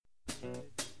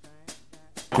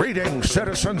Greetings,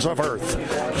 citizens of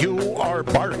Earth. You are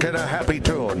barking a happy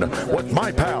tune with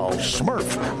my pal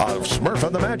Smurf of Smurf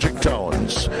and the Magic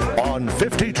Tones on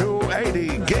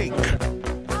 5280 Geek.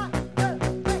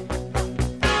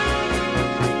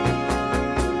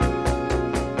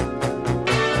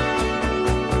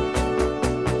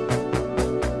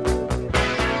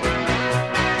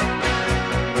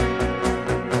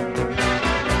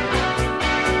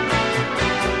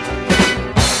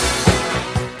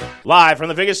 Live from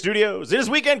the Vegas studios, it is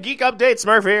Weekend Geek Update.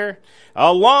 Smurf here,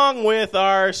 along with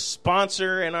our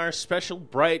sponsor and our special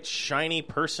bright, shiny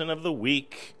person of the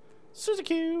week, Suzy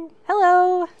Q.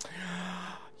 Hello.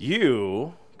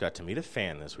 You got to meet a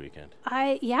fan this weekend.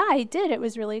 I did. It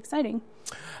was really exciting.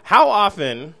 How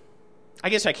often, I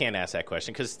guess I can't ask that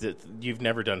question because you've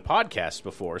never done podcasts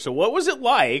before. So what was it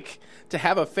like to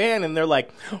have a fan and they're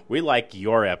like, we like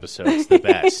your episodes the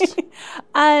best?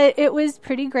 It was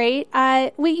pretty great.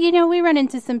 We run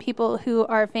into some people who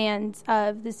are fans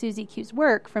of the Suzy Q's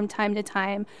work from time to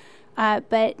time,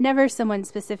 but never someone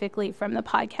specifically from the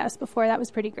podcast before. That was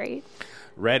pretty great.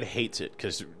 Red hates it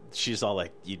because she's all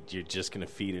like, you're just going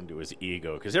to feed into his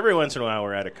ego. Because every once in a while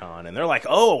we're at a con and they're like,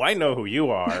 oh, I know who you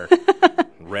are.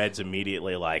 Red's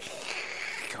immediately like,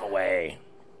 go away.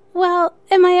 Well,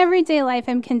 in my everyday life,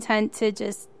 I'm content to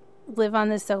just live on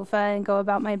the sofa and go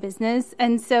about my business.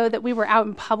 And so that we were out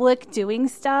in public doing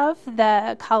stuff,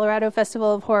 the Colorado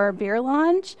Festival of Horror beer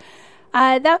launch,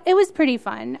 it was pretty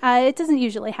fun. It doesn't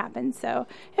usually happen, so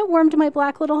it warmed my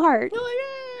black little heart.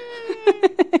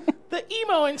 The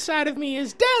emo inside of me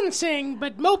is dancing,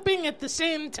 but moping at the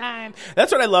same time.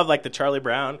 That's what I love, like the Charlie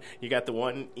Brown. You got the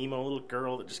one emo little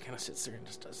girl that just kind of sits there and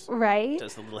just does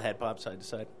the little head pop side to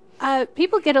side.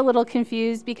 People get a little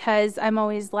confused because I'm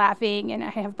always laughing and I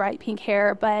have bright pink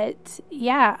hair, but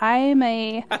yeah,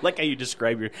 I like how you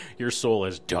describe your soul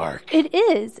as dark. It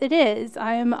is.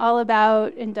 I'm all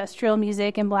about industrial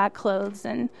music and black clothes,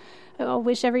 and I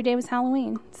wish every day was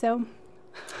Halloween, so...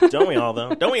 Don't we all,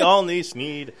 though? Don't we all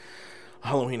need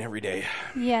Halloween every day?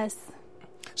 Yes.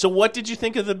 So what did you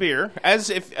think of the beer?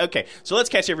 Okay, so let's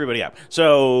catch everybody up.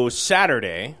 So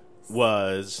Saturday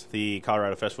was the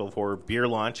Colorado Festival of Horror beer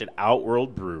launch at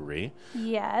Outworld Brewery.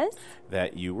 Yes.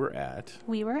 That you were at.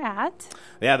 We were at.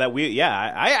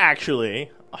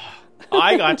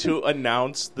 I got to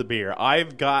announce the beer. I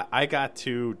got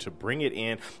to bring it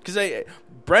in because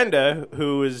Brenda,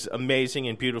 who is amazing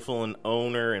and beautiful and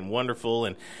owner and wonderful,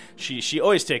 and she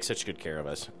always takes such good care of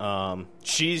us.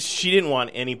 She didn't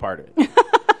want any part of it.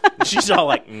 She's all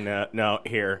like, no,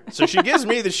 here. So she gives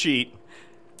me the sheet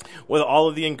with all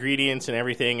of the ingredients and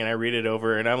everything, and I read it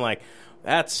over, and I'm like,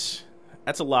 that's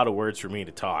a lot of words for me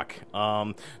to talk.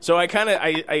 So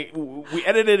we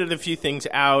edited a few things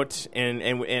out,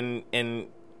 and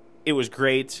it was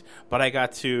great. But I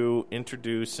got to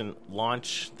introduce and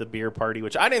launch the beer party,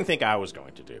 which I didn't think I was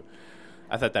going to do.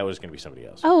 I thought that was going to be somebody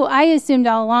else. Oh, I assumed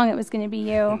all along it was going to be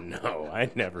you. No, I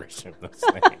never assumed those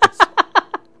things.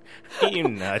 Are you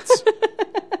nuts?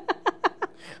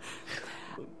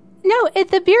 No,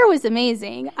 the beer was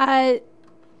amazing. I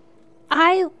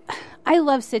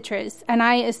love citrus, and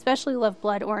I especially love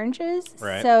blood oranges.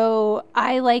 Right. So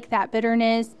I like that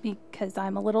bitterness because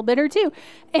I'm a little bitter too.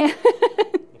 And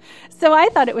so I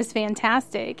thought it was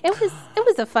fantastic. It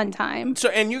was a fun time. So,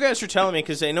 and you guys are telling me,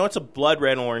 because I know it's a blood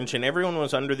red orange, and everyone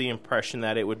was under the impression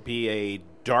that it would be a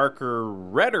darker,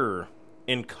 redder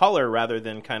in color rather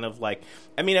than kind of like,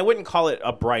 I mean, I wouldn't call it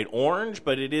a bright orange,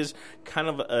 but it is kind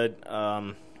of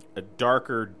a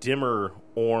darker, dimmer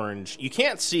orange. You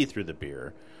can't see through the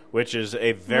beer, which is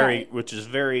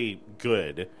very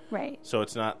good. Right. So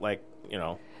it's not like,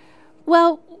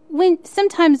 Well,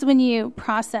 sometimes when you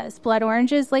process blood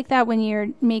oranges like that, when you're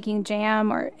making jam,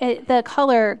 the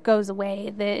color goes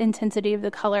away. The intensity of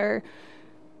the color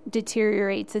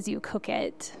deteriorates as you cook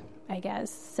it, I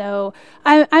guess. So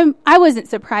I wasn't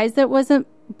surprised that it wasn't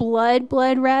blood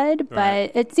red, but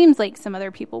Right. It seems like some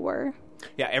other people were.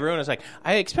 Yeah, everyone was like,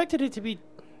 I expected it to be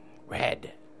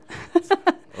red.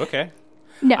 Okay.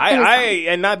 No,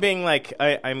 and not being like,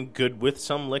 I'm good with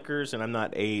some liquors, and I'm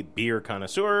not a beer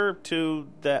connoisseur to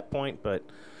that point, but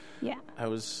yeah, I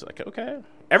was like, okay.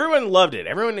 Everyone loved it.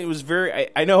 It was very,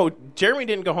 I know Jeremy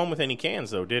didn't go home with any cans,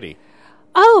 though, did he?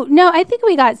 Oh, no, I think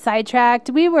we got sidetracked.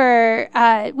 We'd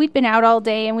been out all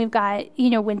day, and we've got,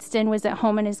 Winston was at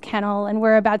home in his kennel, and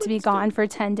we're about to be gone for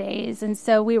 10 days. And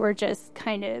so we were just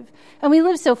kind of, and we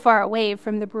live so far away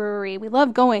from the brewery. We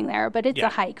love going there, but it's a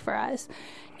hike for us.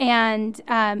 And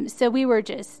so we were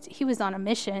he was on a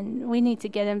mission. We need to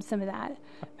get him some of that.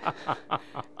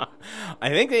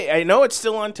 I know it's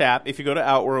still on tap. If you go to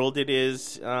Outworld, it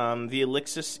is the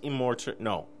Elixir Immortal.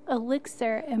 No.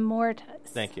 Elixir Immortus.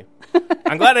 Thank you.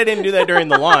 I'm glad I didn't do that during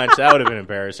the launch. That would have been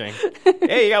embarrassing.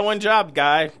 Hey, you got one job,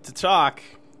 guy, to talk.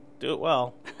 Do it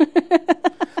well.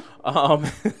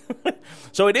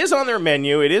 So it is on their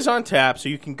menu. It is on tap, so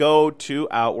you can go to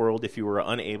Outworld if you were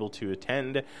unable to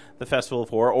attend the Festival of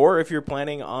Horror, or if you're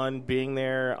planning on being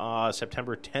there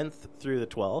September 10th through the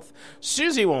 12th.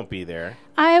 Susie won't be there.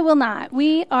 I will not.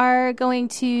 We are going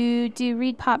to do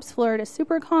Reed Pop's Florida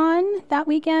SuperCon that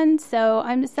weekend, so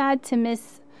I'm sad to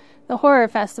miss the horror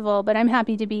festival, but I'm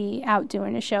happy to be out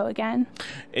doing a show again.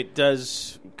 It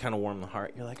does kind of warm the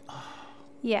heart. You're like, oh.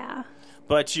 Yeah.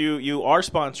 But you are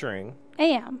sponsoring I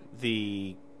am.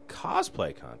 the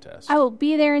cosplay contest. I will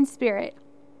be there in spirit.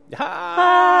 One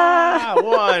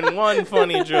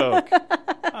funny joke.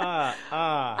 I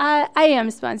am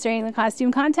sponsoring the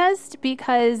costume contest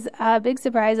because, big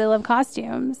surprise, I love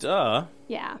costumes. Duh.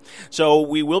 Yeah. So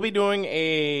we will be doing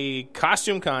a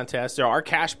costume contest. There are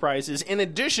cash prizes in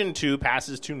addition to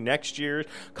passes to next year's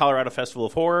Colorado Festival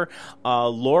of Horror.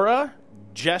 Laura,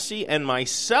 Jesse, and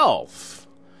myself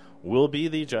will be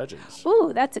the judges.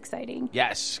 Ooh, that's exciting.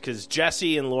 Yes, because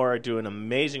Jesse and Laura do an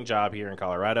amazing job here in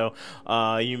Colorado.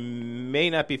 You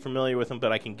may not be familiar with them,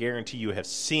 but I can guarantee you have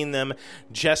seen them.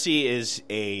 Jesse is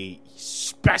a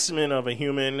specimen of a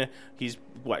human. He's,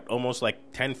 almost like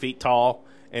 10 feet tall,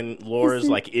 and Laura's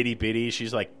like itty-bitty.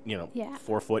 She's like,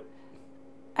 4 foot.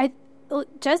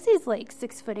 Jesse's like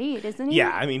 6'8", isn't he?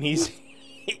 Yeah, I mean, he's...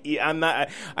 I'm not.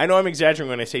 I know I'm exaggerating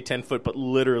when I say 10 foot, but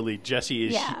literally, Jesse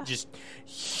is just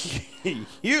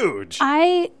huge.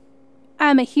 I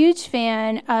am a huge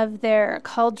fan of their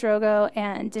Khal Drogo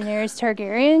and Daenerys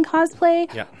Targaryen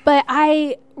cosplay. Yeah. But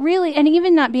I really, and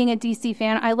even not being a DC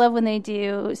fan, I love when they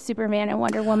do Superman and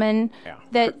Wonder Woman. Yeah.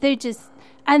 That they just.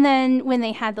 And then when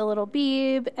they had the little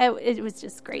Beeb, it was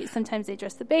just great. Sometimes they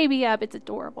dress the baby up. It's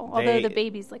adorable. Although the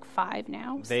baby's like 5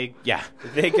 now. They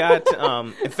got,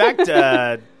 in fact,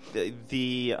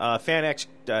 the FanX,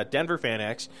 Denver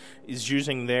FanX is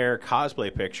using their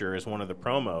cosplay picture as one of the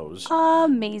promos.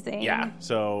 Amazing. Yeah.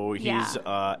 So he's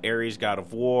Ares, God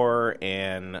of War,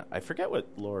 and I forget what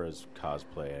Laura's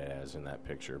cosplay as in that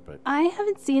picture, but I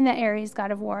haven't seen the Ares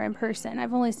God of War in person.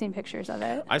 I've only seen pictures of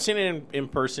it. I've seen it in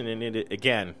person, and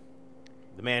again,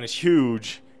 the man is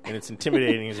huge, and it's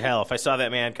intimidating as hell. If I saw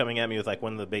that man coming at me with like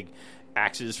one of the big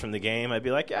axes from the game, I'd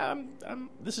be like, yeah,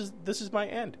 this is my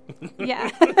end. Yeah.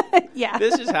 Yeah.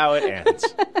 This is how it ends.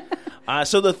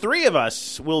 So the three of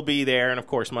us will be there, and of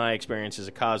course my experience as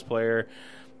a cosplayer,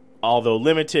 although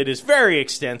limited, is very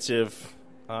extensive.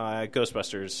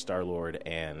 Ghostbusters, Star-Lord,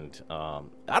 and I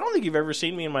don't think you've ever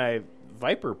seen me in my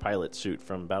Viper pilot suit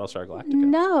from Battlestar Galactica.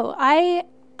 No,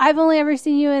 I've only ever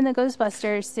seen you in the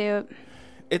Ghostbusters suit.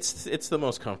 It's the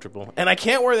most comfortable. And I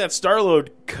can't wear that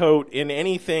Star-Lord coat in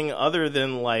anything other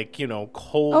than, like,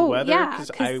 cold weather,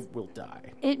 because I will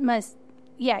die. It must,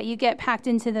 you get packed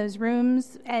into those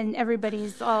rooms, and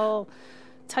everybody's all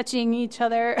touching each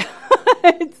other.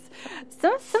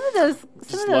 Some of those...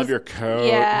 Love your coat.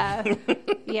 Yeah.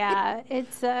 Yeah,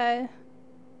 it's...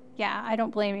 I don't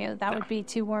blame you. That would be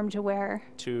too warm to wear.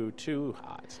 Too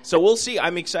hot. So we'll see.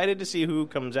 I'm excited to see who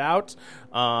comes out.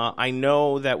 I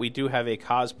know that we do have a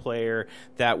cosplayer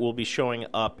that will be showing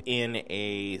up in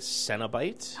a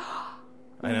Cenobite.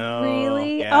 I know.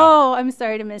 Really? Yeah. Oh, I'm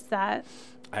sorry to miss that.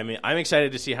 I mean, I'm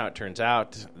excited to see how it turns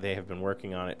out. They have been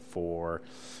working on it for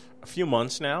a few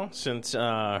months now since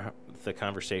the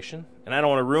conversation. And I don't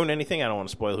want to ruin anything. I don't want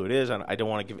to spoil who it is. I don't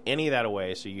want to give any of that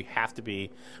away. So you have to be,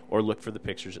 or look for the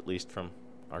pictures at least from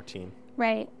our team.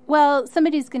 Right. Well,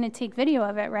 somebody's going to take video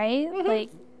of it, right? Mm-hmm. Like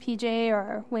PJ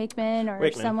or Wakeman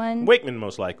or someone. Wakeman,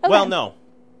 most likely. Okay. Well, no.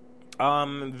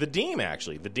 The Deem,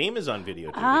 actually. The Deem is on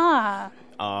video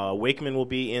TV. Wakeman will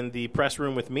be in the press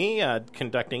room with me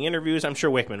conducting interviews. I'm sure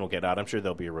Wakeman will get out. I'm sure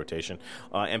there'll be a rotation.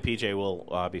 And PJ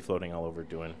will be floating all over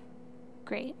doing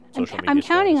great. I'm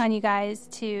counting on you guys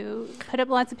to put up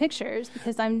lots of pictures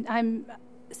because I'm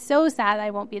so sad I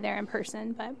won't be there in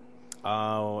person. But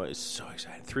so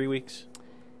excited! 3 weeks,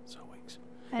 weeks.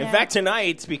 In fact,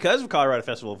 tonight, because of Colorado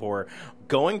Festival of Horror,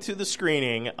 going to the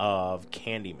screening of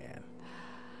Candyman.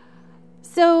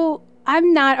 So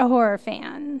I'm not a horror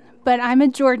fan, but I'm a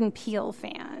Jordan Peele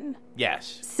fan.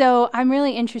 Yes. So I'm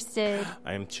really interested.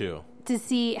 I am too. To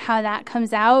see how that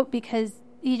comes out because.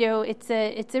 It's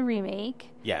a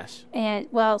remake. Yes. And,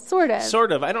 well, sort of.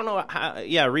 Sort of. I don't know how...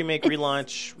 Yeah, remake,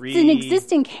 relaunch, It's an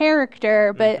existing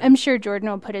character, but I'm sure Jordan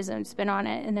will put his own spin on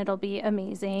it, and it'll be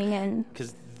amazing. And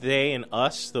because They and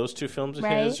Us, those two films of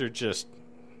his, are just...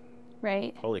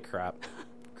 Right. Holy crap.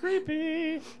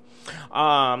 Creepy.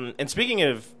 And speaking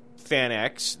of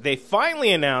FanX, they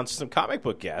finally announced some comic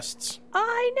book guests.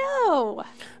 I know.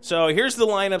 So here's the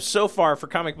lineup so far for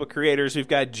comic book creators. We've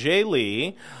got Jay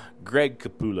Lee, Greg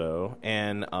Capullo,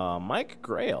 and Mike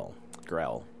Grell.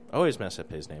 I always mess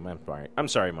up his name. I'm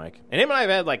sorry, Mike. And him and I have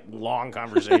had like long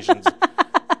conversations.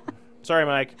 Sorry,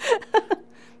 Mike.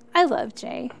 I love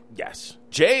Jay. Yes,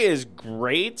 Jay is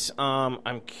great. I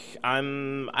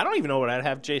don't even know what I'd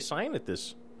have Jay sign at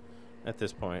this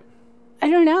point. I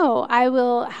don't know. I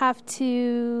will have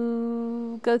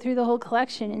to go through the whole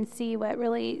collection and see what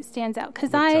really stands out.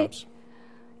 Because I'm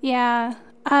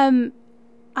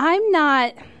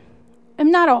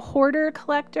not a hoarder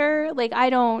collector. Like, I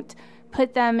don't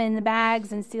put them in the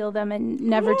bags and seal them and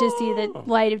never to see the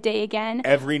light of day again.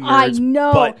 Every nerd's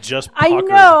butt just puckered.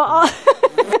 I know.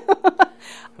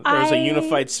 There's a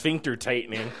unified sphincter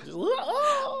tightening.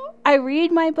 I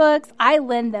read my books. I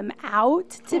lend them out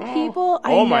to people.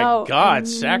 Oh my God,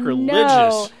 sacrilegious.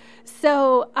 No.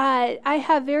 So I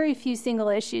have very few single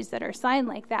issues that are signed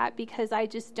like that because I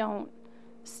just don't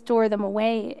store them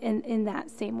away in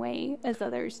that same way as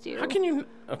others do. How can you?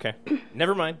 Okay,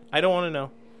 never mind. I don't want to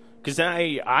know because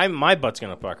then my butt's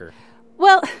gonna pucker.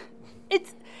 Well,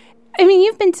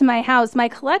 you've been to my house. My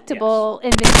collectible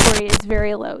inventory is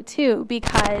very low too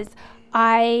because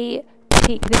I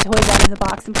take the toys out of the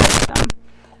box and play with them.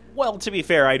 Well, to be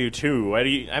fair, I do too.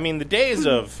 I mean, the days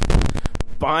of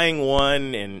buying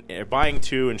one and buying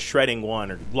two and shredding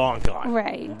one are long gone.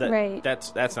 Right.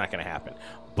 That's not going to happen.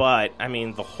 But I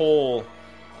mean, the whole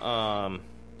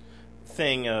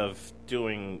thing of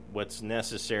doing what's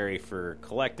necessary for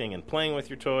collecting and playing with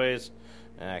your toys.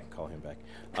 I can call him back.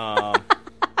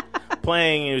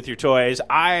 Playing with your toys.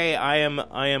 I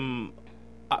am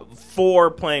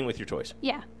for playing with your toys.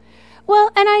 Yeah.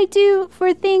 Well, and I do for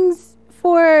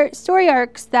story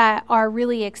arcs that are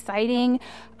really exciting.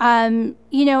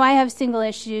 I have single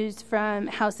issues from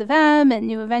House of M and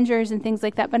New Avengers and things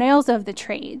like that, but I also have the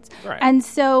trades. Right. And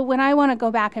so when I want to go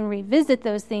back and revisit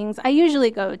those things, I usually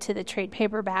go to the trade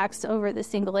paperbacks over the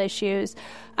single issues.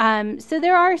 So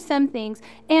there are some things.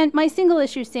 And my single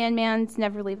issue Sandmans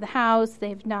never leave the house.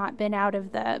 They've not been out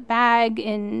of the bag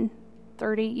in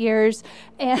 30 years.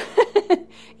 And,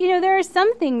 there are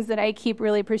some things that I keep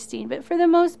really pristine, but for the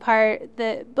most part,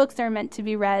 the books are meant to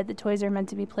be read. The toys are meant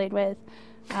to be played with.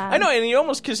 I know, and you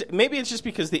almost, because maybe it's just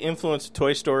because the influence of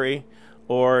Toy Story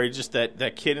or just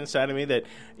that kid inside of me that,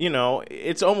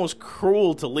 it's almost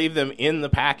cruel to leave them in the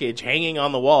package hanging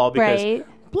on the wall because play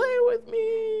with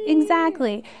me.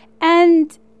 Exactly.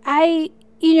 And I'm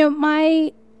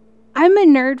a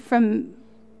nerd from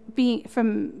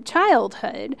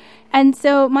childhood, and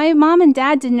so my mom and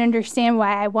dad didn't understand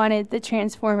why I wanted the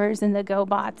Transformers and the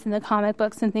GoBots and the comic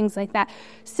books and things like that.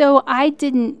 So I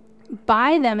didn't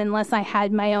buy them unless I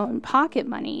had my own pocket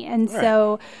money, and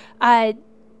so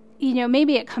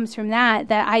maybe it comes from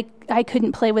that I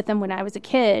couldn't play with them when I was a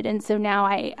kid, and so now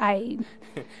I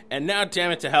and now,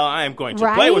 damn it to hell, I am going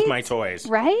to play with my toys.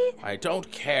 Right? I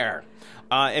don't care.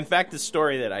 In fact, the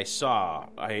story that I saw,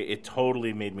 it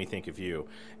totally made me think of you,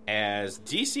 as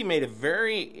DC made a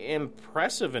very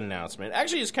impressive announcement.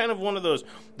 Actually, it's kind of one of those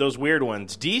weird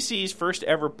ones. DC's first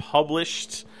ever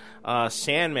published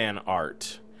Sandman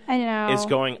art I know. is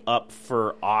going up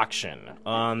for auction.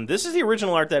 This is the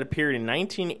original art that appeared in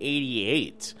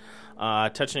 1988,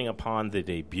 touching upon the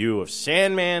debut of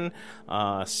Sandman,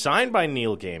 signed by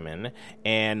Neil Gaiman,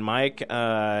 and Mike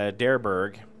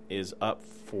Derberg is up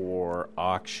for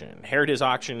auction. Heritage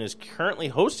Auction is currently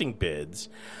hosting bids,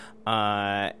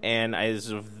 and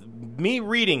as of me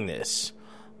reading this,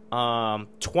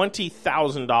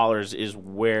 $20,000 is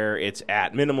where it's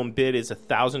at. Minimum bid is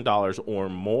 $1,000 or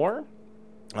more.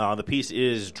 The piece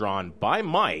is drawn by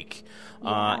Mike,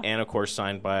 and of course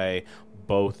signed by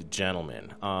both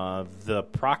gentlemen. The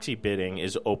proxy bidding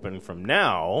is open from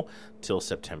now till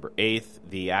September 8th.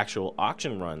 The actual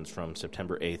auction runs from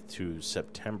September 8th to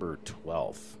September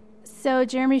 12th. So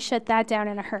Jeremy shut that down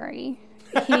in a hurry.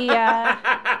 He,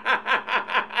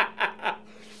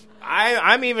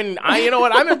 I'm you know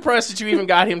what? I'm impressed that you even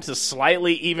got him to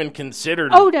slightly even consider.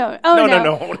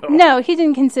 No, he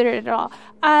didn't consider it at all.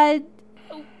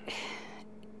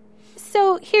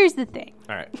 So here's the thing.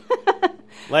 All right.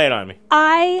 Lay it on me.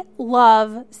 I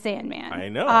love Sandman. I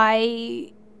know.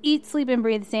 I eat, sleep, and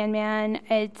breathe Sandman.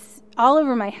 It's all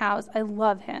over my house. I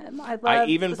love him. I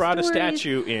even brought a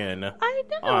statue in. I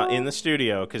know. In the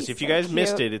studio, because if you so guys cute.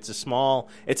 missed it, it's a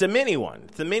mini one.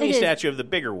 It's a mini It statue of the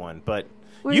bigger one, but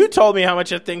you told me how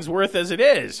much that thing's worth as it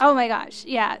is. Oh my gosh,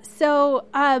 yeah. So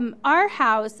our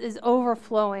house is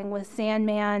overflowing with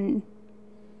Sandman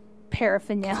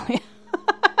paraphernalia.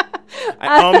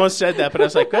 I almost said that, but I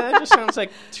was like, well, that just sounds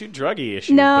like too druggy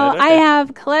issue. No, but okay. I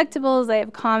have collectibles. I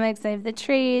have comics. I have the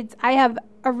trades. I have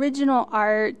original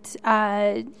art.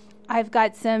 I've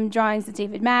got some drawings that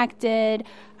David Mack did.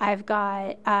 I've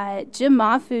got Jim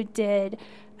Mahfood did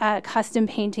a custom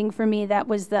painting for me that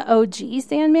was the OG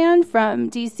Sandman from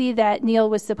DC that Neil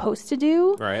was supposed to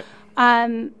do. Right.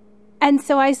 And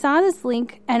so I saw this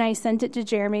link and I sent it to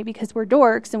Jeremy because we're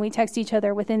dorks and we text each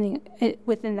other within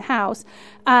the house.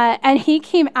 And he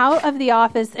came out of the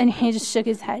office and he just shook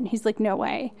his head and he's like, "No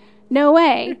way, no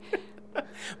way."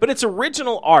 But it's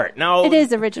original art. Now It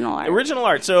is original art. Original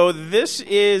art. So this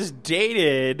is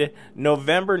dated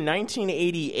November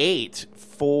 1988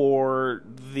 for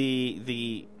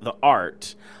the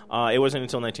art. It wasn't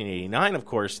until 1989, of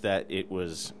course, that it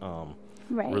was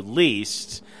Right.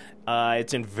 released.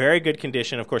 It's in very good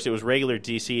condition. Of course, it was regular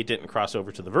DC. It didn't cross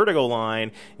over to the Vertigo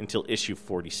line until issue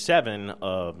 47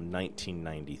 of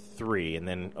 1993. And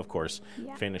then, of course,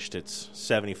 finished its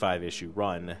 75-issue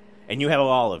run. And you have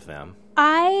all of them.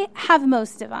 I have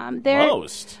most of them.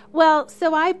 Most? Well,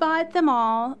 so I bought them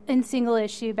all in single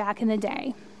issue back in the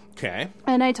day. Okay.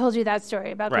 And I told you that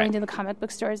story about Right. going to the comic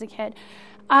book store as a kid.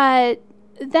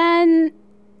 Then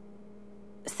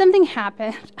something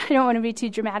happened. I don't want to be too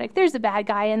dramatic. There's a bad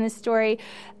guy in this story.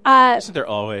 Isn't there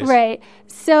always? Right.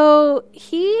 So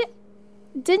he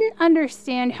didn't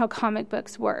understand how comic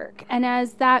books work. And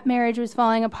as that marriage was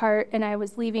falling apart and I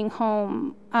was leaving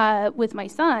home with my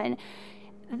son,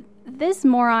 this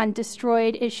moron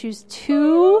destroyed issues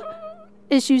 2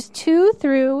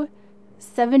 through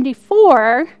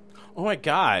 74 Oh, my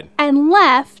God. and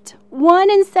left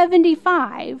 1 and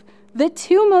 75, the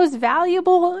two most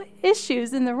valuable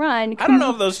issues in the run. I don't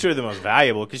know if those two are the most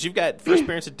valuable because you've got First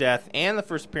Appearance of Death and the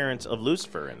First Appearance of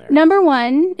Lucifer in there. Number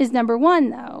 1 is number 1,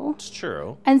 though. It's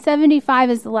true. And 75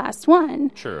 is the last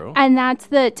one. True. And that's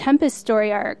the Tempest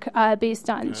story arc based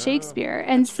on Shakespeare.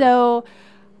 And so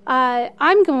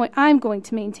I'm going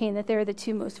to maintain that they're the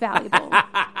two most valuable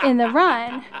in the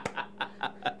run.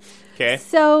 Okay.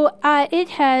 So it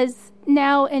has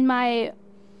now, in my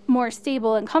more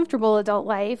stable and comfortable adult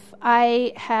life,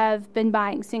 I have been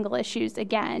buying single issues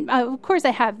again. Of course, I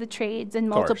have the trades and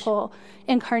multiple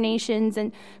incarnations.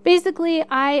 And basically,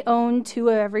 I own 2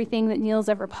 of everything that Neil's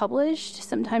ever published,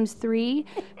 sometimes 3.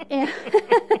 Because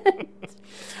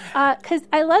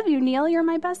I love you, Neil. You're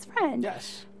my best friend.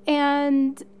 Yes.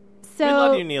 And so... We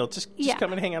love you, Neil. Just Yeah.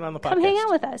 come and hang out on the podcast. Come hang out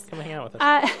with us. Come hang out with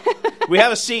us. We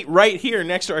have a seat right here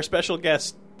next to our special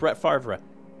guest, Brett Favre.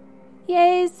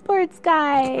 Yay, sports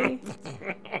guy.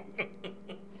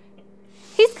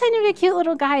 He's kind of a cute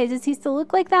little guy. Does he still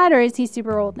look like that, or is he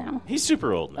super old now? He's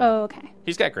super old now. Oh, okay.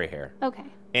 He's got gray hair. Okay.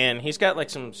 And he's got, like,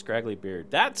 some scraggly beard.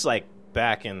 That's, like,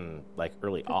 back in, like,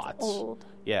 early aughts. Old.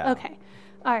 Yeah. Okay.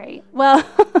 All right. Well,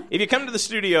 If you come to the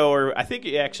studio, or I think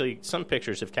actually some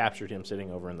pictures have captured him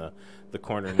sitting over in the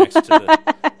corner next to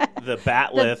the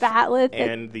batleth,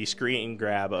 and the screen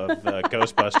grab of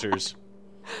Ghostbusters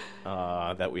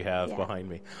that we have behind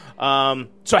me.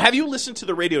 So have you listened to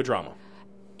the radio drama?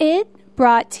 it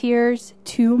brought tears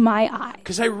to my eyes.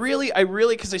 Because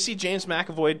because I see James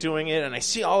McAvoy doing it, and I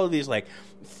see all of these, like,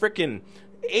 freaking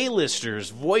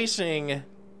A-listers voicing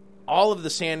all of the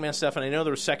Sandman stuff, and I know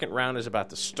the second round is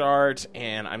about to start,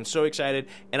 and I'm so excited,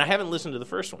 and I haven't listened to the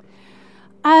first one.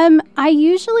 I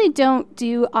usually don't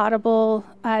do Audible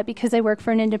because I work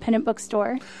for an independent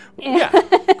bookstore. Yeah,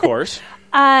 of course.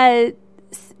 But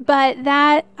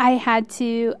that I had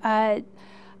to, at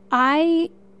the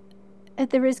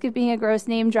risk of being a gross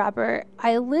name dropper,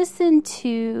 I listened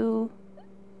to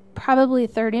probably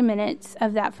 30 minutes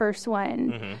of that first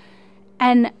one.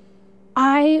 And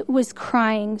I was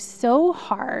crying so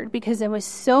hard because I was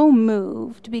so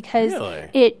moved because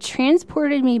it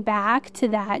transported me back to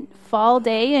that fall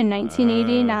day in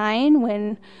 1989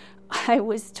 when I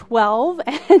was 12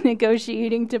 and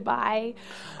negotiating to buy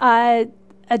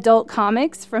adult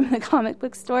comics from the comic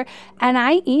book store. And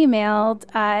I emailed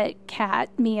Kat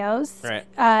Mios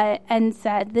and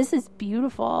said, this is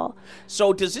beautiful.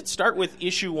 So does it start with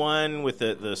issue 1 with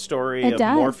the story of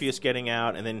Morpheus getting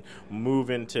out and then move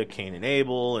into Cain and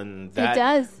Abel and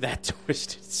that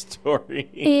twisted story?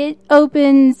 It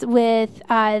opens with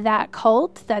that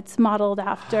cult that's modeled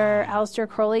after Aleister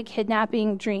Crowley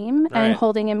kidnapping Dream and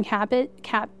holding him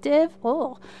captive.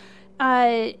 Oh.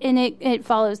 And it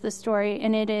follows the story,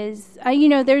 and it is,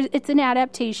 it's an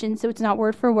adaptation, so it's not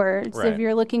word for word. So if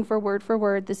you're looking for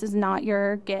word, this is not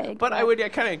your gig. But I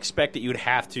kind of expect that you would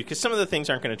have to, because some of the things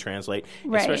aren't going to translate,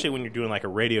 especially when you're doing like a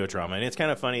radio drama. And it's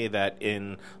kind of funny that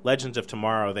in Legends of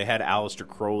Tomorrow, they had Aleister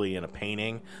Crowley in a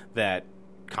painting that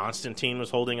Constantine was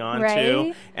holding on to,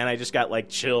 Right? and I just got like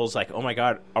chills. Like, oh my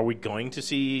god, are we going to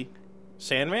see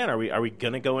Sandman? Are we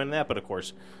going to go in that? But of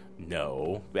course,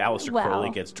 no. Aleister Well. Crowley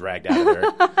gets dragged out of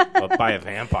there by a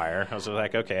vampire. I was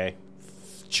like, okay,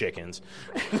 chickens.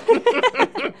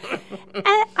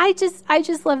 And I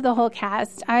just love the whole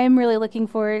cast. I'm really looking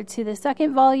forward to the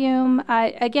second volume.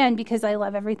 Again, because I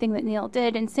love everything that Neil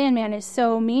did, and Sandman is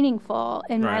so meaningful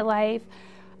in my Right.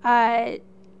 life.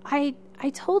 I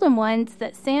told him once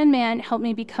that Sandman helped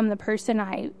me become the person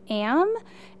I am,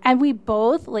 and we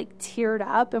both like teared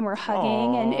up and were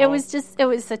hugging, and it was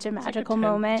such a magical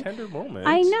moment. Tender moment.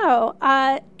 I know.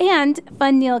 And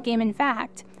fun Neil Gaiman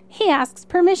fact. He asks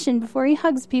permission before he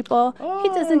hugs people. He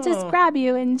doesn't just grab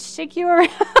you and shake you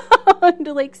around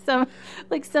like some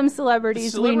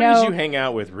celebrities we know. Celebrities you hang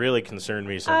out with really concern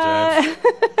me sometimes.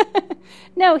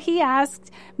 No, he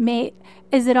asked, "Mate,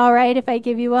 is it all right if I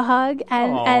give you a hug?"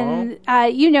 And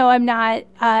I'm not.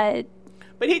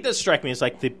 But he does strike me as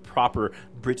like the proper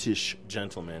British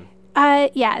gentleman.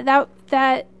 Yeah,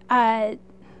 that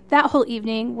whole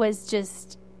evening was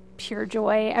just pure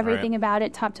joy. Everything Right. about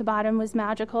it, top to bottom, was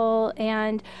magical.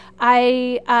 And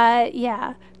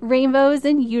rainbows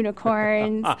and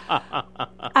unicorns.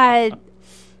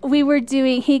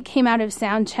 He came out of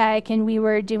sound check, and we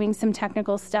were doing some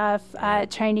technical stuff,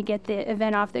 trying to get the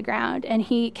event off the ground. And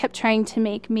he kept trying to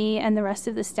make me and the rest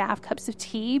of the staff cups of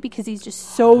tea because he's just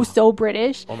so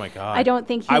British. Oh my god! I don't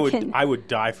think he can. I would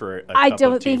die for a I cup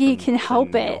don't of tea think he from can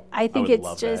help Neil. it. I think would it's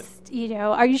love just,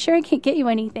 are you sure I can't get you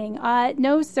anything?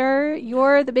 No, sir.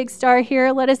 You're the big star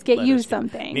here. Let us get Let you us go.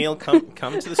 something. Neil,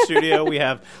 come to the studio. We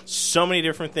have so many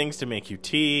different things to make you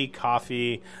tea,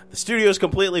 coffee. The studio is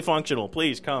completely functional.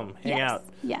 Please come hang out.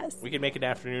 Yes. We could make an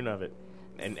afternoon of it,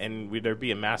 and there'd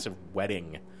be a massive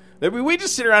wedding. We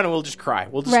just sit around and we'll just cry.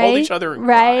 We'll just hold each other and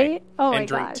cry Oh and my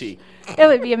drink gosh. tea. It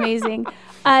would be amazing.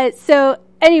 So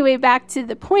anyway, back to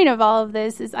the point of all of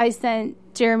this is I sent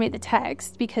Jeremy the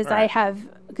text because I Right. have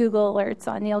Google alerts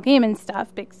on Neil Gaiman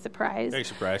stuff. Big surprise. Big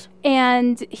surprise.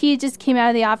 And he just came out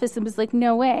of the office and was like,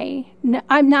 "No way. No,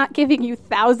 I'm not giving you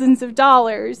thousands of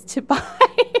dollars to buy."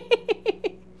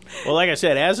 Well, like I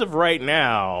said, as of right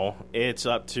now, it's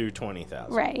up to $20,000.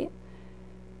 Right.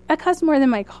 That costs more than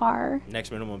my car. Next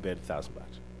minimum bid, $1,000.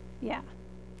 Yeah.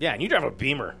 Yeah, and you drive a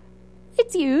Beamer.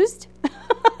 It's used.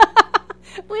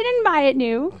 We didn't buy it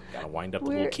new. Gotta wind up the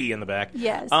little key in the back.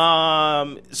 Yes.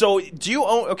 So do you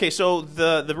own? Okay, so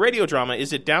the radio drama,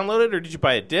 is it downloaded or did you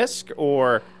buy a disc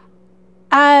or?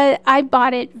 I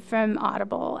bought it from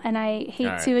Audible, and I hate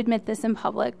All right. to admit this in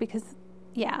public because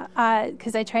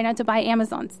I try not to buy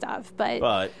Amazon stuff, but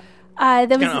that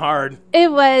was kind of hard.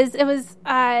 It was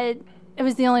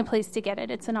the only place to get it.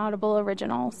 It's an Audible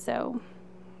original, so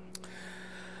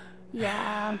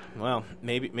yeah. Well,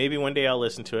 maybe one day I'll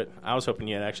listen to it. I was hoping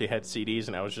you actually had CDs,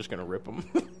 and I was just going to rip them.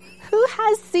 Who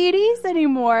has CDs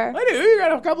anymore? I do. You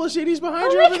got a couple of CDs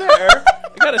behind you my over there.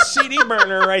 You got a CD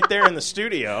burner right there in the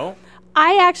studio.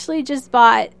 I actually just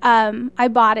bought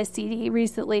a CD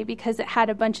recently because it had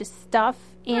a bunch of stuff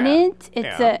in it.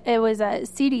 It was a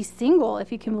CD single,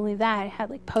 if you can believe that. It had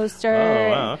like poster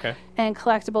okay. and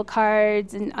collectible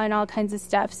cards and all kinds of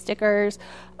stuff, stickers.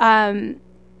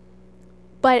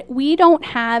 But we don't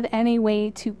have any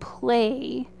way to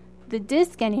play the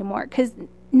disc anymore because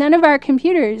none of our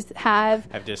computers have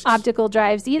discs. optical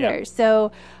drives either. Yep.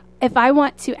 So if I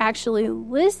want to actually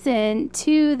listen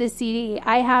to the CD,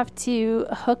 I have to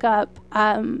hook up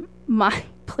my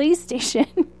PlayStation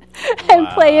and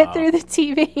play it through the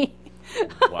TV.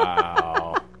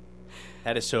 Wow.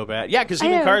 That is so bad. Yeah, because I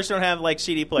even know. cars don't have like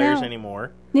CD players No.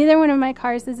 anymore. Neither one of my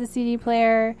cars has a CD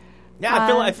player. Yeah,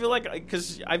 I feel like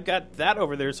because I've got that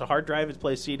over there. It's a hard drive. It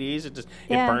plays CDs. It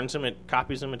Yeah. burns them. It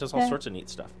copies them. It does all Yeah. sorts of neat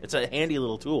stuff. It's a handy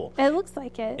little tool It looks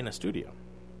like it. in a studio.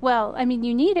 Well, I mean,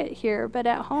 you need it here, but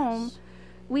at home,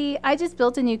 I just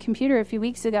built a new computer a few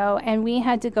weeks ago, and we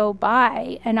had to go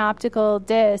buy an optical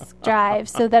disk drive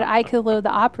so that I could load the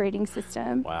operating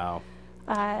system. Wow,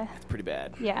 that's pretty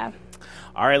bad. Yeah.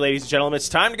 All right, ladies and gentlemen, it's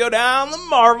time to go down the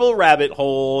Marvel rabbit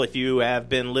hole. If you have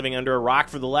been living under a rock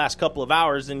for the last couple of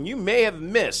hours, then you may have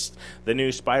missed the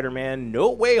new Spider-Man No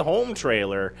Way Home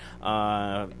trailer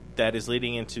that is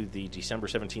leading into the December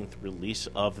 17th release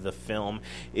of the film.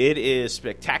 It is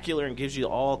spectacular and gives you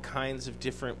all kinds of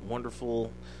different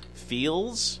wonderful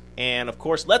feels. And, of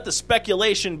course, let the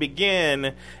speculation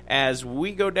begin as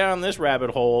we go down this rabbit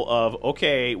hole of,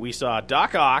 okay, we saw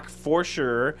Doc Ock for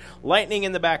sure, lightning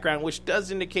in the background, which does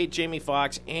indicate Jamie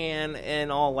Foxx, and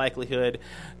in all likelihood,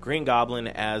 Green Goblin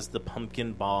as the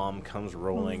pumpkin bomb comes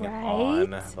rolling on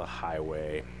the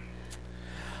highway.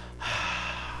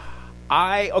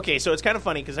 Okay, so it's kind of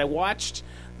funny because I watched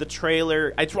the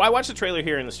trailer. I watched the trailer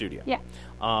here in the studio. Yeah.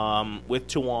 With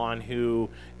Tawan, who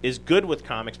is good with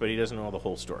comics, but he doesn't know the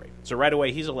whole story. So right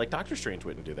away, he's like, Doctor Strange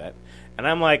wouldn't do that. And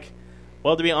I'm like,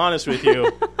 well, to be honest with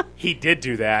you, he did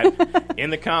do that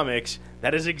in the comics.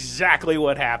 That is exactly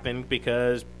what happened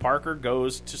because Parker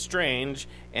goes to Strange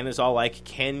and is all like,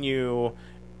 can you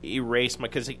erase my...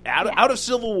 Because out of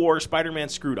Civil War, Spider-Man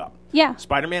screwed up. Yeah.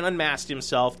 Spider-Man unmasked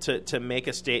himself to make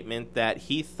a statement that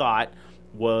he thought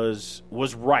was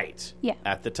right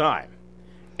at the time.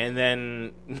 And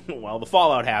then, well, the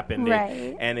fallout happened.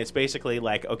 Right. And it's basically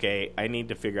like, okay, I need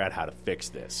to figure out how to fix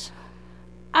this.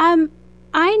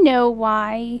 I know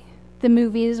why the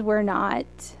movies were not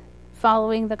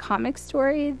following the comic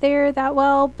story there that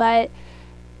well, but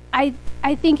I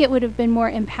think it would have been more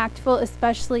impactful,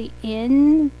 especially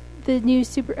in the new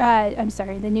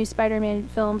the new Spider-Man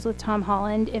films with Tom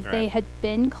Holland, if they had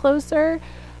been closer.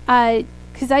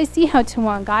 Because I see how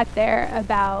Tawan got there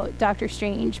about Doctor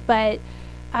Strange, but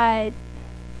I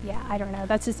don't know.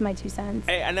 That's just my 2 cents.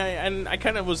 And I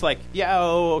kind of was like,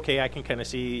 okay, I can kind of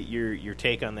see your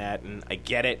take on that, and I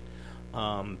get it.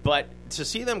 But to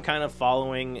see them kind of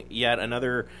following yet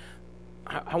another,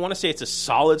 I want to say it's a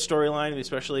solid storyline,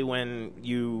 especially when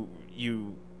you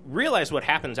realize what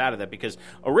happens out of that. Because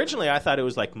originally I thought it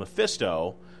was like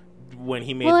Mephisto when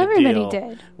he made the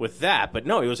deal with that. But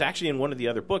no, it was actually in one of the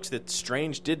other books that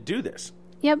Strange did do this.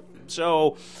 Yep.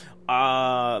 So,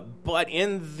 but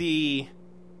in the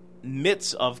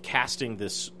midst of casting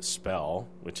this spell,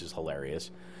 which is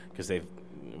hilarious because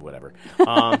whatever.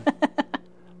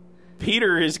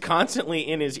 Peter is constantly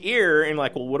in his ear and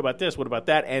like, well, what about this? What about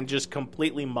that? And just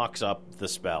completely mucks up the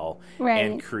spell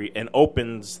and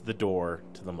opens the door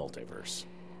to the multiverse.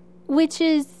 Which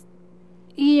is,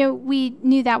 we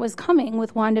knew that was coming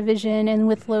with WandaVision and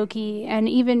with Loki and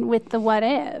even with the What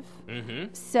If. Mm-hmm.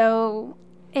 So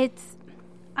it's,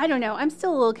 I don't know. I'm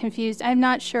still a little confused. I'm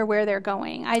not sure where they're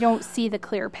going. I don't see the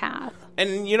clear path.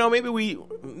 And,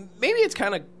 maybe it's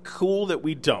kind of cool that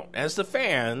we don't. As the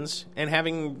fans, and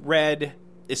having read,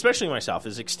 especially myself,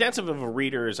 as extensive of a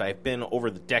reader as I've been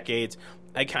over the decades,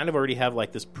 I kind of already have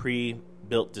like this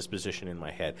pre-built disposition in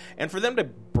my head. And for them to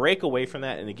break away from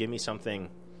that and to give me something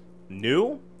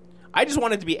new, I just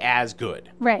want it to be as good.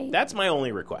 Right. That's my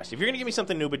only request. If you're going to give me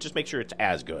something new, but just make sure it's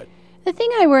as good. The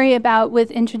thing I worry about with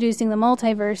introducing the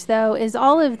multiverse, though, is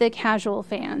all of the casual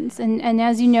fans. And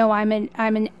as you know, I'm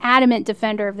an adamant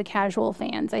defender of the casual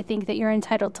fans. I think that you're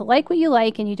entitled to like what you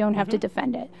like, and you don't have to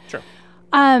defend it. Sure.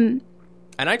 And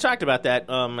I talked about that,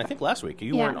 I think, last week.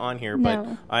 You weren't on here, but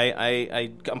no.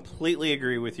 I completely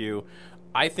agree with you.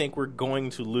 I think we're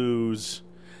going to lose...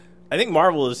 I think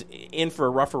Marvel is in for a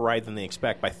rougher ride than they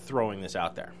expect by throwing this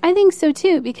out there. I think so,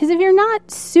 too, because if you're not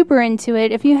super into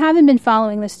it, if you haven't been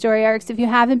following the story arcs, if you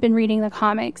haven't been reading the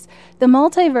comics, the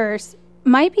multiverse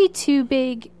might be too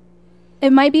big.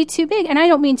 It might be too big, and I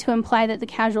don't mean to imply that the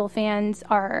casual fans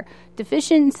are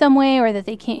deficient in some way or that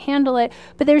they can't handle it,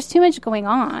 but there's too much going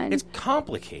on. It's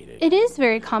complicated. It is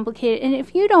very complicated, and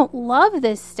if you don't love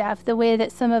this stuff the way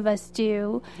that some of us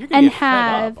do, you're gonna get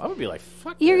fed up. I would be like,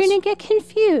 fuck you're this. going to get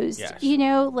confused. Yes.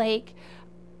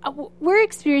 We're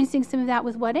experiencing some of that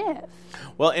with What If.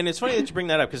 Well, and it's funny that you bring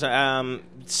that up, because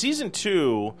Season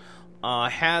 2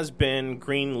 has been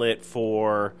greenlit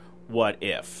for What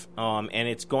If, and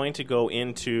it's going to go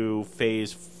into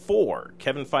Phase 4.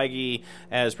 Kevin Feige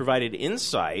has provided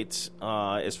insights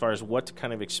as far as what to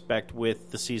kind of expect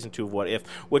with the Season 2 of What If,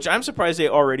 which I'm surprised they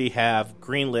already have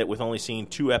greenlit with only seeing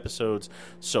 2 episodes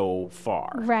so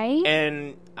far. Right.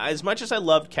 And as much as I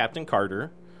loved Captain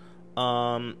Carter,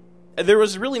 there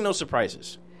was really no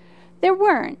surprises. There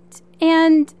weren't.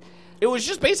 And it was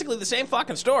just basically the same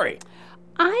fucking story.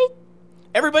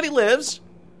 Everybody lives.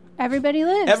 Everybody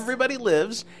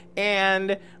lives,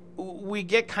 and we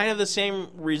get kind of the same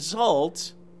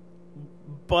result,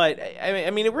 but, I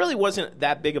mean, it really wasn't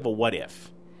that big of a what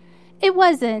if. It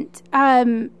wasn't.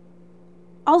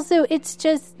 Also, it's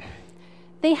just...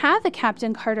 They have the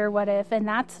Captain Carter what if, and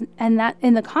that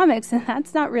in the comics, and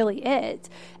that's not really it.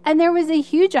 And there was a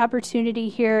huge opportunity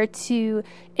here to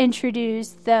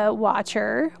introduce the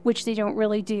Watcher, which they don't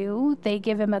really do. They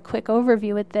give him a quick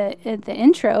overview at the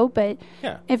intro, but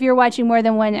if you're watching more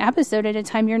than one episode at a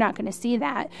time, you're not going to see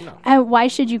that. No. And why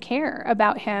should you care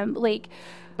about him?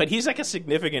 But he's like a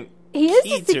significant. He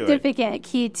is a significant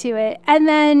key to it. And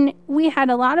then we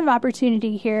had a lot of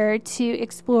opportunity here to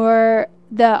explore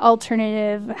the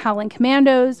alternative Howling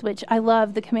Commandos, which I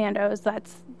love the Commandos.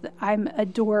 I'm a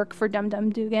dork for Dum Dum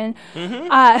Dugan.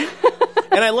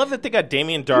 Mm-hmm. And I love that they got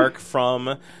Damien Dark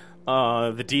from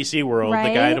the DC world, Right.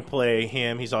 the guy to play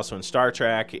him. He's also in Star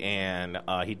Trek, and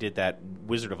he did that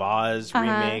Wizard of Oz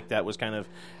remake. That was kind of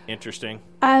interesting.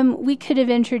 We could have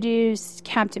introduced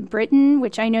Captain Britain,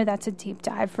 which I know that's a deep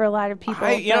dive for a lot of people.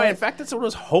 In fact, that's what I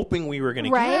was hoping we were going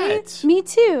to right? get. Me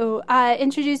too.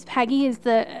 Introduce Peggy as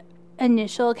the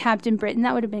initial Captain Britain.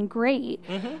 That would have been great.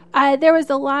 Mm-hmm. There was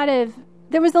a lot of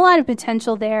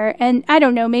potential there, and I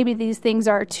don't know. Maybe these things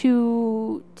are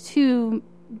too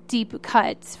deep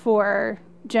cuts for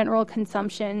general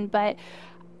consumption, but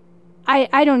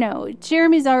I don't know.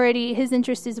 Jeremy's his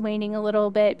interest is waning a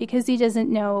little bit because he doesn't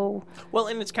know. Well,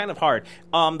 and it's kind of hard.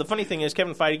 The funny thing is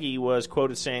Kevin Feige was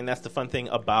quoted saying that's the fun thing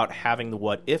about having the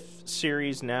What If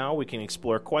series now. We can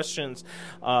explore questions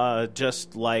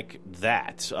just like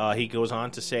that. He goes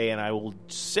on to say, and I will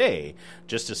say,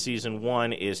 just as Season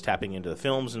 1 is tapping into the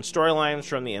films and storylines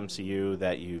from the MCU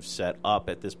that you've set up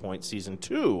at this point, Season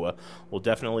 2 will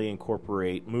definitely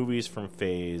incorporate movies from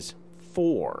Phase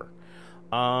 4.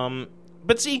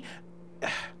 But see,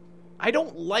 I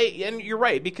don't like, and you're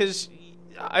right, because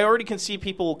I already can see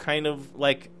people kind of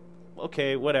like,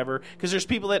 okay, whatever, because there's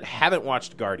people that haven't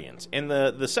watched Guardians. And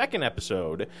the second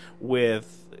episode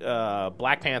with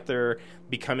Black Panther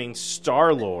becoming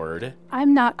Star-Lord.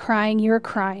 I'm not crying, you're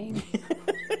crying.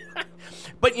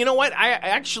 But you know what?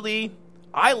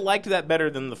 I liked that better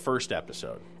than the first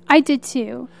episode. I did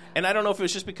too. And I don't know if it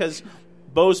was just because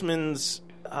Boseman's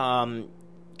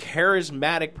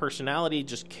charismatic personality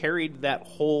just carried that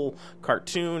whole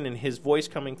cartoon, and his voice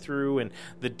coming through, and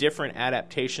the different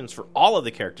adaptations for all of the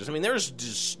characters. I mean, there's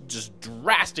just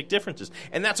drastic differences,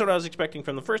 and that's what I was expecting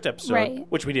from the first episode, right.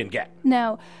 Which we didn't get.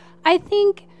 No, I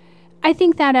think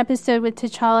that episode with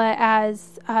T'Challa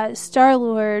as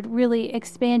Star-Lord really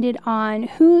expanded on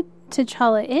who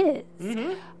T'Challa is.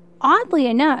 Mm-hmm. Oddly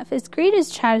enough, as great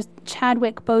as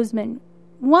Chadwick Boseman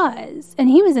was, and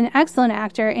he was an excellent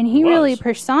actor, and he really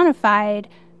personified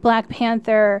Black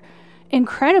Panther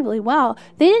incredibly well.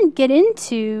 They didn't get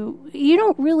into, you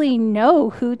don't really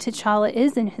know who T'Challa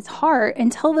is in his heart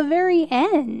until the very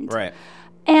end. Right.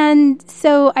 And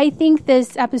so I think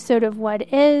this episode of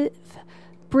What If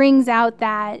brings out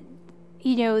that,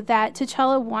 that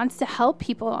T'Challa wants to help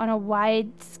people on a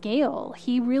wide scale.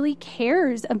 He really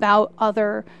cares about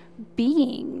other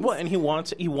beings. Well, and he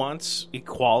wants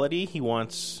equality. He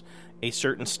wants a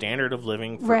certain standard of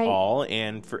living for all,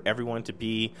 and for everyone to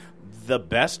be the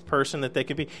best person that they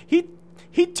can be.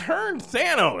 He turned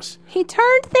Thanos.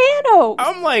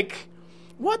 I'm like,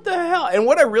 what the hell? And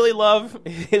what I really love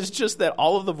is just that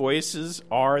all of the voices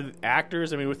are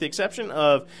actors. I mean, with the exception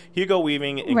of Hugo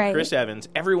Weaving and Chris Evans,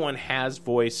 everyone has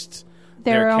voiced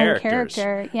their own characters.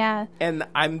 character. Yeah. And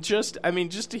just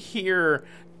to hear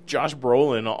Josh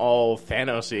Brolin all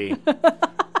Thanos-y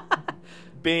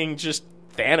being just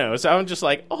Thanos, I'm just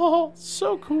like, oh,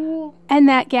 so cool. And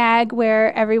that gag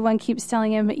where everyone keeps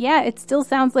telling him, yeah, it still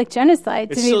sounds like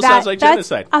genocide. It still sounds like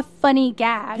genocide. That's a funny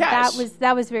gag. Yes.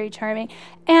 That was very charming.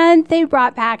 And they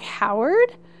brought back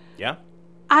Howard. Yeah.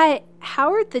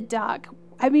 Howard the Duck.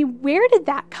 I mean, where did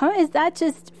that come? Is that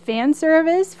just fan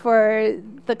service for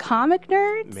the comic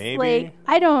nerds? Maybe.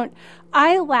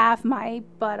 I laugh my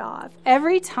butt off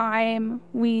every time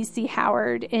we see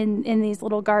Howard in these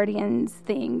little Guardians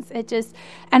things.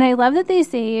 And I love that they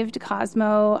saved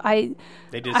Cosmo.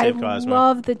 They did save Cosmo. I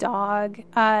love the dog.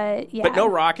 Yeah. But no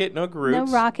Rocket, no Groot. No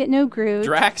Rocket, no Groot.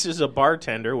 Drax is a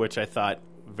bartender, which I thought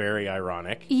very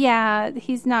ironic. Yeah,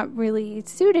 he's not really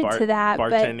suited to that.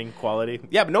 Bartending quality.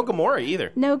 Yeah, but no Gamora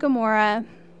either. No Gamora.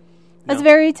 That's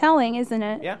very telling, isn't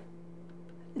it? Yeah.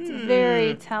 It's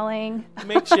very telling.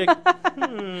 Makes you...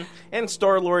 And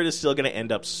Star-Lord is still going to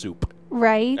end up soup.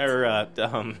 Right. Or,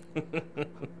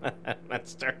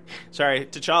 sorry,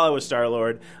 T'Challa was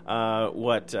Star-Lord.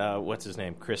 What's his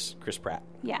name? Chris Pratt.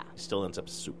 Yeah. Still ends up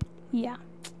soup. Yeah.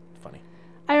 Funny.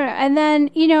 I don't know. And then,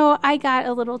 I got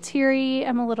a little teary.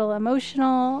 I'm a little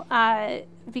emotional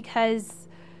because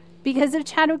of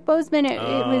Chadwick Boseman. It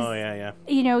was,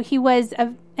 yeah. He was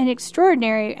an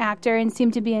extraordinary actor and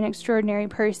seemed to be an extraordinary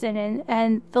person.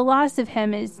 And the loss of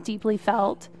him is deeply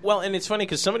felt. Well, and it's funny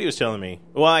because somebody was telling me,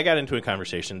 I got into a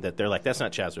conversation that they're like, that's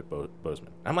not Chadwick Boseman.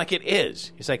 I'm like, it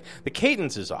is. He's like, the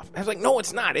cadence is off. I was like, no,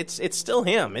 it's not. It's still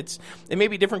him. It may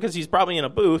be different because he's probably in a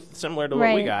booth similar to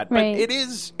what we got. But it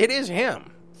is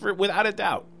him, without a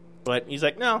doubt. But he's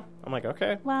like, no. I'm like,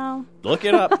 okay. Well, Look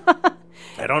it up.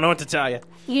 I don't know what to tell you.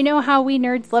 you know how we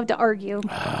nerds love to argue,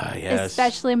 Yes.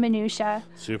 especially minutia.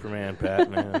 Superman,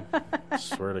 Batman.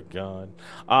 Swear to God.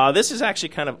 This is actually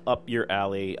kind of up your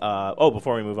alley.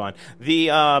 Before we move on,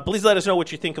 please let us know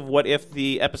what you think of What If.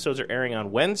 The episodes are airing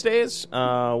on Wednesdays.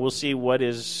 We'll see what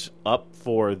is up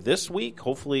for this week.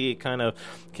 Hopefully, it kind of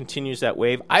continues that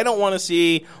wave. I don't want to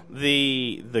see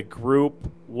the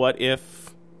group What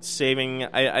If saving.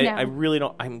 I really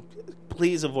don't.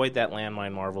 Please avoid that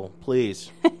landmine, Marvel. Please.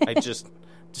 I just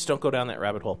don't go down that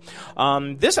rabbit hole.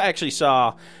 This I actually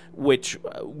saw, which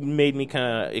made me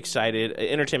kind of excited.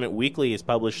 Entertainment Weekly has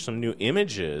published some new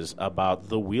images about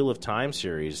the Wheel of Time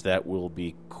series that will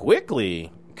be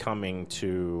quickly coming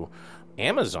to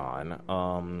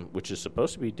Amazon, which is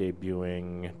supposed to be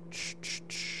debuting.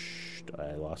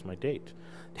 I lost my date.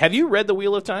 Have you read the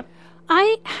Wheel of Time?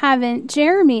 I haven't.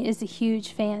 Jeremy is a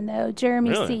huge fan, though. Jeremy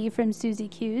Really? C. from Susie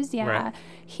Q's. Yeah. Right.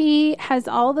 He has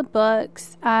all the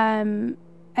books and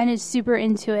is super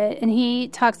into it. And he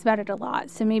talks about it a lot.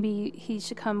 So maybe he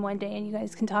should come one day and you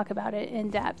guys can talk about it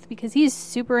in depth because he's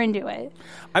super into it.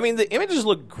 I mean, the images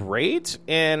look great,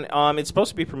 and it's supposed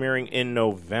to be premiering in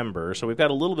November, so we've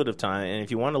got a little bit of time. And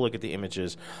if you want to look at the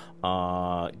images,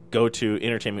 go to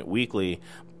Entertainment Weekly.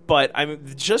 But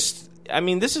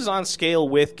this is on scale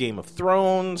with Game of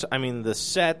Thrones. I mean, the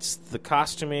sets, the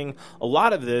costuming, a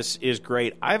lot of this is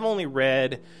great. I've only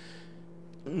read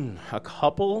a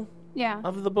couple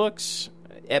of the books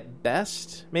at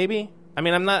best, maybe. I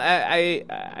mean, I'm not.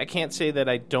 I can't say that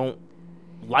I don't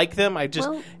like them.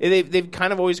 They've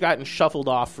kind of always gotten shuffled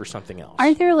off for something else.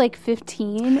 Aren't there like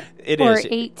 15 or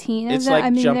 18 of them? It's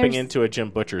like jumping into a Jim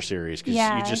Butcher series because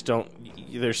you just don't.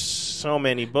 There's so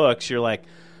many books. You're like,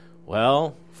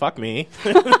 well, fuck me.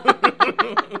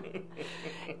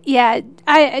 Yeah,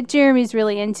 Jeremy's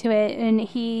really into it, and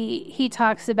he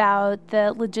talks about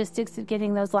the logistics of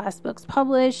getting those last books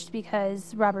published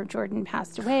because Robert Jordan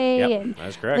passed away. Yep, and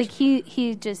that's correct. Like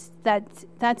he just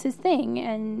that's his thing,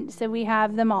 and so we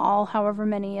have them all, however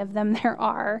many of them there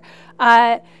are,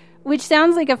 which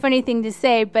sounds like a funny thing to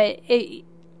say, but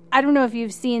I don't know if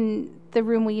you've seen the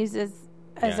room we use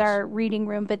as our reading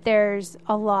room, but there's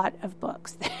a lot of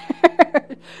books there.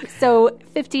 So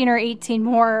 15 or 18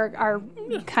 more are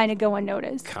kind of go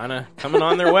unnoticed. Kind of coming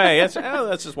on their way.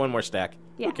 That's just one more stack.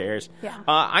 Yeah. Who cares? Yeah.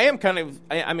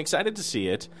 I'm excited to see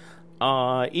it. But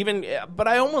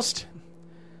I almost,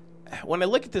 when I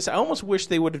look at this, I almost wish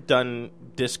they would have done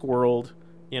Discworld.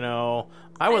 You know,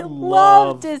 I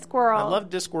love Discworld. I love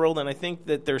Discworld, and I think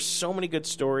that there's so many good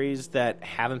stories that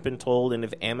haven't been told, and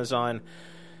if Amazon,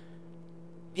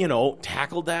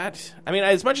 tackled that. I mean,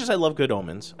 as much as I love Good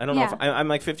Omens, I don't know if I'm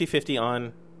like 50-50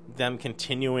 on them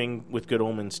continuing with Good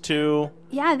Omens 2.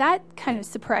 Yeah, that kind of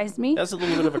surprised me. That's a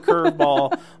little bit of a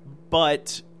curveball.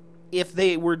 But if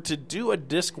they were to do a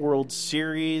Discworld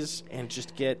series and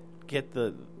just get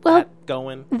that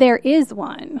going. There is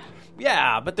one.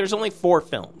 Yeah, but there's only 4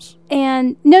 films.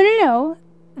 And no.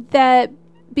 The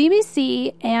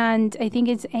BBC and I think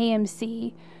it's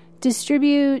AMC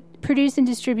produce and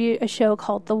distribute a show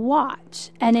called The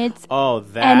Watch, and it's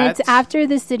after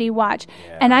the City Watch,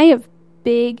 and I have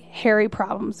big hairy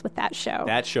problems with that show.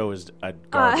 That show is a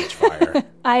garbage fire.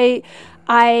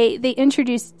 They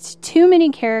introduced too many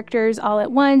characters all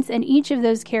at once, and each of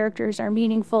those characters are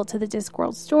meaningful to the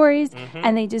Discworld stories,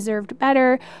 and they deserved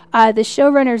better. The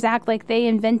showrunners act like they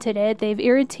invented it. They've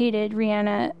irritated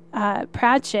Rhianna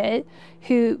Pratchett,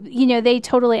 who they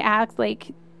totally act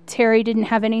like Terry didn't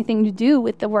have anything to do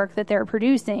with the work that they're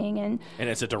producing, and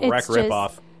it's a direct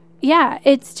ripoff. Yeah,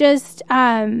 it's just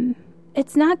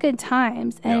it's not good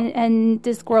times, and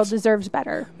Discworld deserves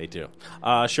better. They do.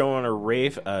 Showrunner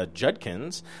Rafe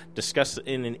Judkins discussed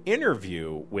in an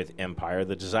interview with Empire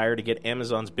the desire to get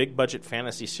Amazon's big-budget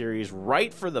fantasy series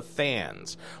right for the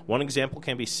fans. One example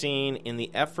can be seen in the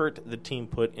effort the team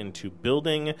put into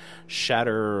building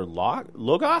Shatter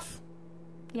Logoth.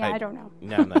 Yeah, I don't know.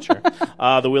 No, I'm not sure.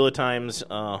 The Wheel of Time's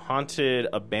haunted,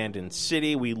 abandoned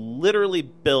city. We literally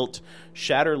built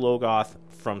Shatter Logoth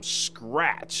from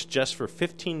scratch just for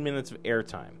 15 minutes of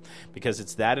airtime because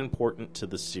it's that important to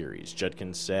the series.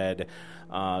 Judkins said,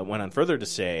 went on further to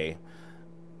say,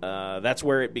 that's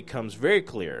where it becomes very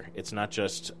clear. It's not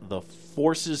just the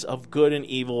forces of good and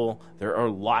evil. There are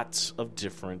lots of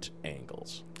different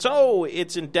angles. So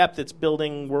it's in depth. It's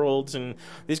building worlds, and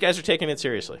these guys are taking it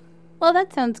seriously. Well,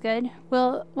 that sounds good.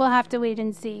 We'll have to wait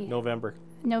and see. November.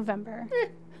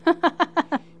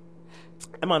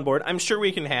 I'm on board. I'm sure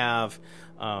we can have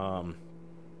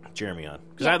Jeremy on,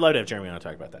 because I'd love to have Jeremy on to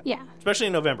talk about that. Yeah. Especially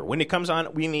in November. When it comes on,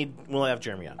 we'll have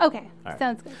Jeremy on. Okay. All right.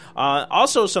 Sounds good.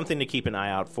 Also, something to keep an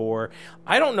eye out for.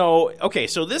 I don't know. Okay,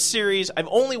 so this series, I've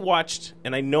only watched,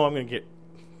 and I know I'm going to get...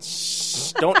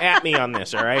 Don't at me on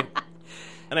this, all right?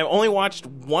 And I've only watched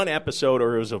one episode,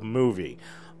 or it was a movie.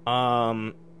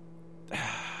 Cowboy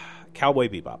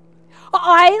Bebop.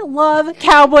 I love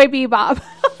Cowboy Bebop.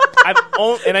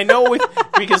 And I know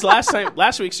because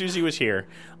last week Susie was here.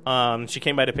 She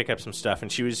came by to pick up some stuff,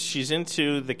 and she's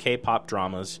into the K-pop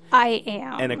dramas. I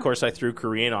am. And of course, I threw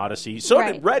Korean Odyssey. So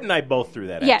did Red and I both threw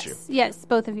that at you. Yes,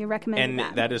 both of you recommended that.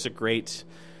 And that is a great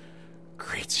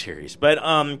series. But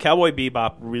Cowboy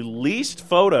Bebop released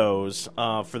photos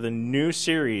for the new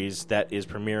series that is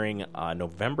premiering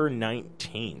November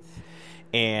 19th.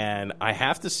 And I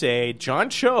have to say, John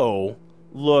Cho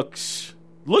looks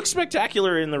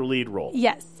spectacular in the lead role.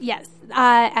 Yes.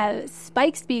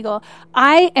 Spike Spiegel.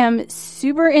 I am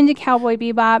super into Cowboy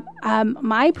Bebop.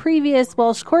 My previous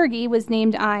Welsh Corgi was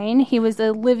named Ein. He was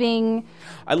a living,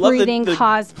 breathing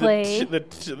cosplay.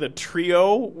 The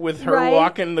trio with her Right?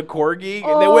 walking the Corgi.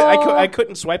 Oh. I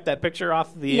couldn't swipe that picture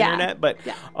off the internet, but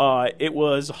it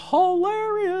was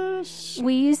hilarious.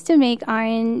 We used to make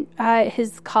Ein.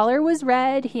 His collar was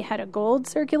red. He had a gold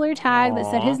circular tag that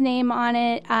said his name on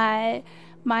it.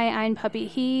 My Ein puppy.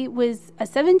 He was a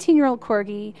 17-year-old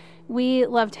Corgi. We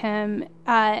loved him,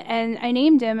 and I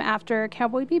named him after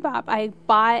Cowboy Bebop. I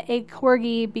bought a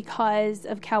Corgi because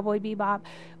of Cowboy Bebop.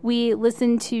 We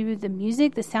listened to the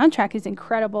music. The soundtrack is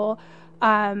incredible.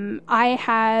 I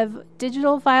have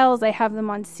digital files. I have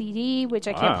them on CD, which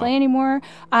I can't play anymore.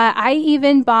 I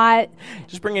even bought...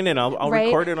 Just bring it in. I'll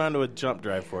record it onto a jump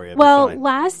drive for you. Well,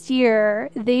 last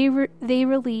year, they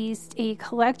released a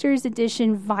collector's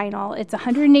edition vinyl. It's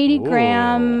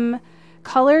 180-gram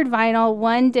colored vinyl.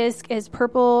 One disc is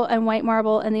purple and white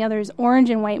marble, and the other is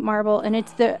orange and white marble. And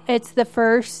it's the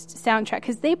first soundtrack,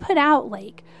 because they put out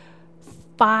like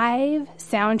 5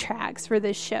 soundtracks for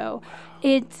this show.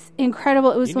 It's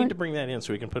incredible. It was. You need to bring that in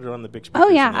so we can put it on the big speakers. Oh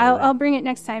yeah, I'll bring it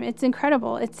next time. It's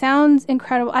incredible. It sounds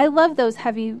incredible. I love those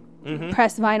heavy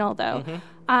press vinyl though.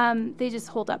 They just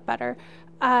hold up better.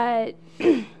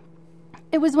 It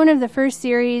was one of the first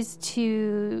series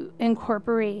to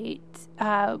incorporate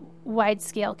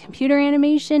wide-scale computer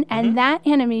animation, and that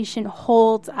animation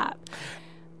holds up.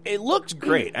 It looked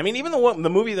great. I mean, even the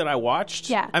movie that I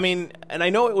watched. Yeah. I mean, and I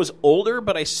know it was older,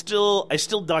 but I still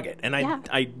dug it, and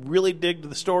I really digged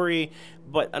the story.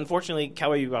 But unfortunately,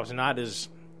 Cowboy Bebop was not as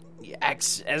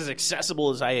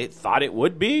accessible as I thought it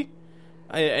would be.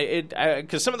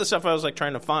 Because some of the stuff I was like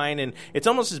trying to find, and it's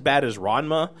almost as bad as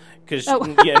Ranma, because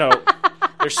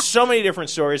there's so many different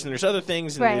stories, and there's other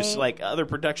things, and there's like other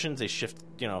productions. They shift,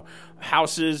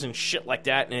 houses and shit like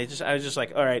that, and I was just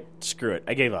like, all right, screw it,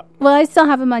 I gave up. Well, I still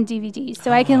have them on DVD,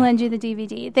 so I can lend you the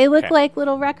DVD. They look like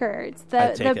little records.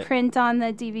 The print on the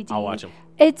DVD. I'll watch them.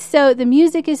 The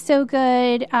music is so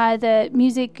good. The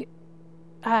music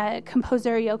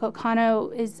composer Yoko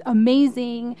Kanno is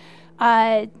amazing.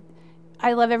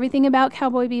 I love everything about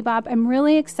Cowboy Bebop. I'm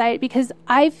really excited because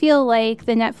I feel like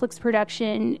the Netflix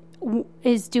production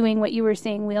is doing what you were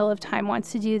saying Wheel of Time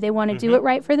wants to do. They want to do it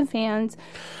right for the fans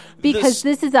because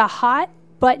this is a hot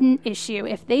button issue.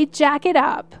 If they jack it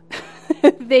up,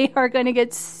 they are going to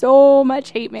get so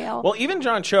much hate mail. Well, even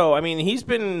John Cho, I mean, he's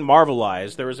been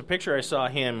Marvelized. There was a picture I saw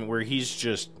him where he's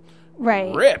just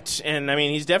ripped. And, I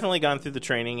mean, he's definitely gone through the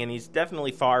training, and he's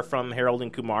definitely far from Harold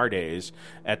and Kumar days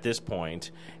at this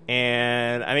point.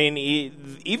 And, I mean,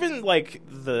 even, like,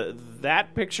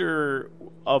 that picture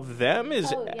of them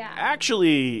is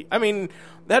actually, I mean,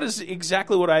 that is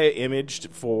exactly what I imaged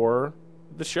for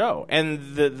the show.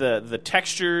 And the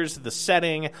textures, the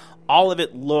setting, all of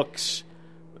it looks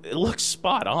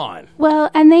spot on. Well,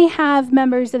 and they have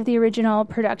members of the original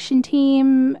production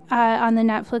team on the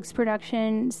Netflix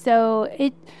production. So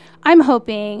I'm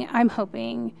hoping,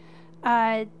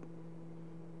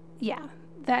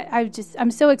 that I'm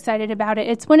so excited about it.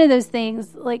 It's one of those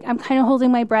things, like, I'm kind of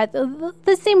holding my breath.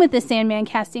 The same with the Sandman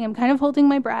casting. I'm kind of holding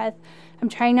my breath. I'm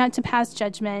trying not to pass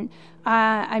judgment.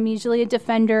 I'm usually a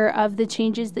defender of the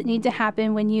changes that need to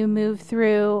happen when you move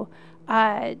through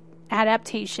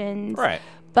adaptations. Right.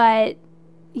 But,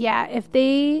 yeah, if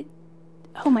they...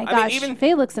 Oh, my gosh.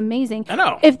 Faye looks amazing. I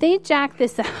know. If they jack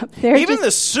this up...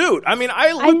 the suit. I mean,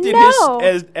 I looked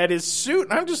at his suit,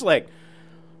 and I'm just like...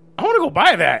 I want to go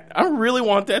buy that. I really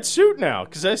want that suit now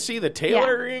because I see the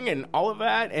tailoring and all of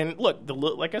that. And look,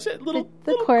 like I said, little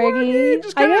corgi.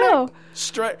 Just I know.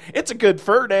 It's a good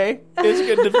fur day. It's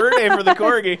a good fur day for the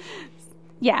corgi.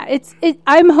 Yeah,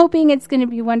 I'm hoping it's going to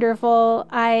be wonderful.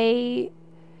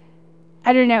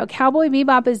 I don't know. Cowboy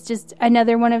Bebop is just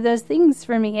another one of those things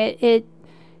for me.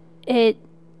 It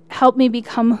helped me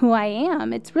become who I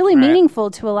am. It's really meaningful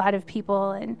to a lot of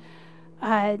people, and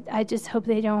I just hope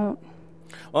they don't.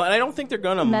 Well, and I don't think they're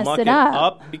going to muck it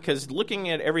up, because looking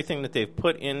at everything that they've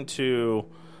put into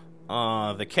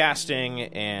the casting,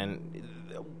 and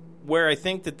where I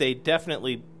think that they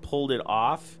definitely pulled it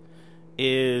off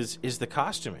is the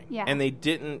costuming. Yeah. And they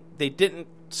didn't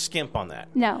skimp on that.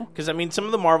 No. Because, I mean, some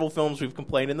of the Marvel films we've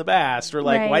complained in the past are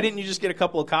like, why didn't you just get a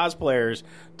couple of cosplayers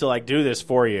to, like, do this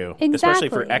for you? Exactly. Especially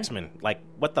for X-Men. Like,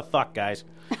 what the fuck, guys?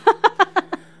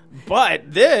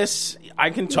 But this,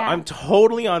 I'm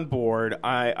totally on board.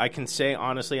 I can say,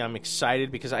 honestly, I'm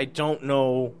excited because I don't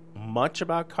know much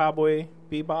about Cowboy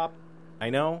Bebop. I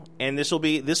know. And this will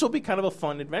be kind of a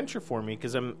fun adventure for me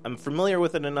because I'm familiar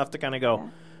with it enough to kind of go,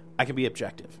 I can be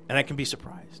objective, and I can be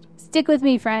surprised. Stick with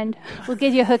me, friend. We'll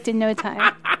get you hooked in no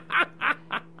time.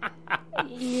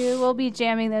 You will be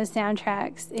jamming those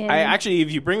soundtracks. I actually,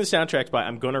 if you bring the soundtracks by,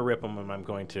 I'm going to rip them, and I'm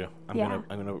going to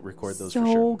record those for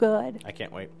sure. So good. I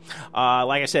can't wait.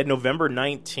 Like I said, November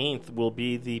 19th will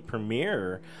be the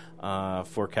premiere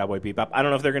for Cowboy Bebop. I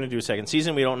don't know if they're going to do a second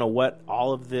season. We don't know what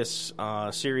all of this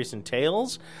series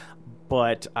entails,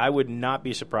 but I would not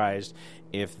be surprised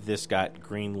if this got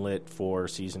greenlit for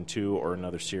season 2 or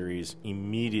another series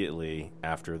immediately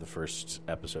after the first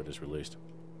episode is released.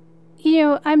 You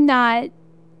know, I'm not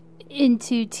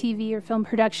into TV or film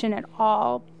production at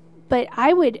all, but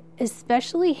I would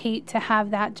especially hate to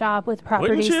have that job with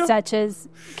properties such as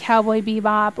Cowboy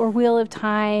Bebop or Wheel of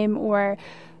Time or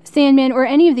Sandman or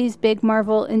any of these big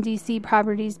Marvel and DC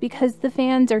properties, because the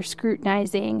fans are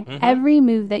scrutinizing every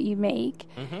move that you make,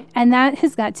 and that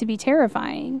has got to be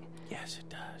terrifying. Yes, it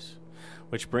does.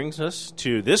 Which brings us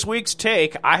to this week's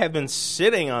take. I have been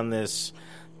sitting on this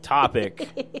topic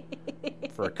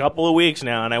for a couple of weeks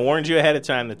now, and I warned you ahead of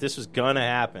time that this was going to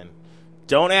happen.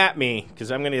 Don't at me,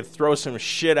 because I'm going to throw some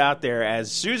shit out there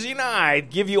as Susie and I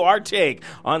give you our take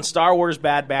on Star Wars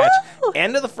Bad Batch,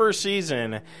 end of the first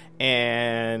season,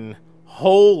 and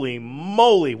holy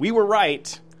moly, we were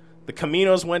right. The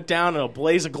Caminos went down in a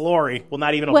blaze of glory. Well,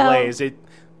 not even a blaze.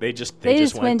 They just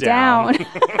went down.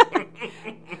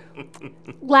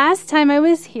 Last time I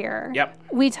was here,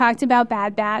 we talked about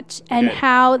Bad Batch and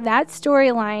how that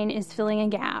storyline is filling a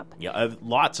gap. Yeah,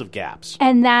 lots of gaps.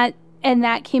 And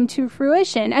that came to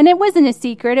fruition. And it wasn't a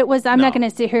secret. It was, I'm not going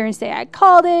to sit here and say I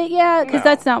called it, because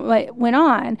that's not what went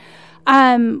on.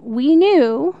 We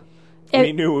knew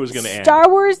it was going to end. Star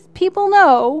Wars people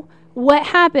know what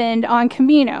happened on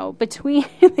Kamino between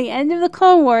the end of the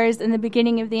Clone Wars and the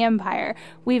beginning of the Empire.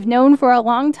 We've known for a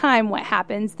long time what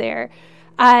happens there.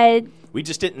 We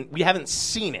haven't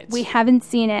seen it. We haven't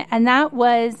seen it. And that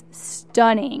was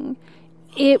stunning.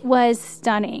 It was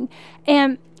stunning.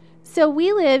 And so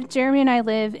Jeremy and I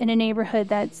live in a neighborhood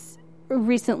that's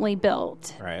recently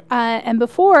built. Right. And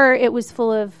before, it was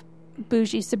full of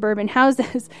bougie suburban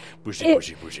houses.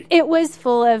 Bougie. It was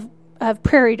full of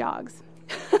prairie dogs.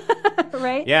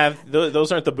 Right? Yeah,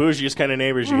 those aren't the bougiest kind of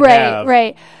neighbors you have.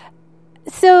 Right.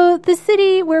 So the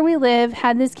city where we live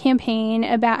had this campaign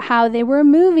about how they were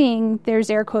moving,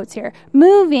 there's air quotes here,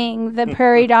 moving the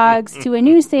prairie dogs to a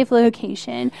new safe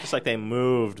location. Just like they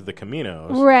moved the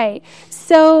Caminos. Right.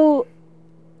 So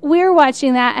we were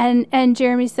watching that, and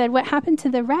Jeremy said, what happened to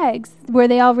the regs? Were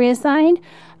they all reassigned?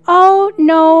 Oh,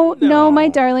 no, my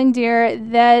darling dear.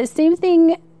 The same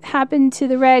thing happened to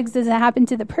the regs as it happened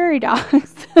to the prairie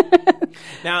dogs.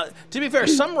 Now, to be fair,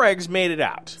 some regs made it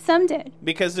out. Some did.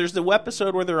 Because there's the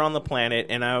episode where they're on the planet,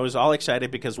 and I was all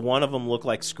excited because one of them looked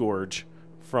like Scourge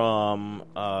from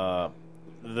the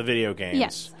video games.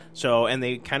 Yes. So, and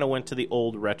they kind of went to the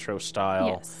old retro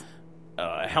style. Yes.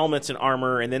 Helmets and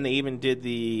armor, and then they even did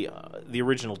the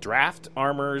original draft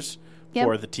armors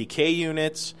for the TK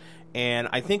units. And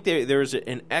I think there's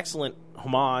an excellent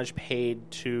homage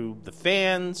paid to the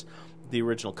fans, the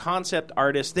original concept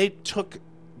artists. They took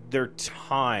their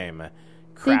time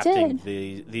crafting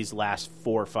these last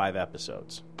 4 or 5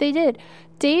 episodes. They did.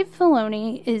 Dave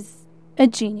Filoni is a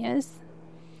genius.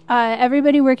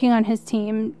 Everybody working on his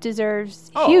team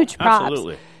deserves huge props.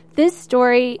 Absolutely. This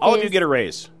story All of you get a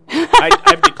raise.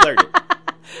 I've declared it.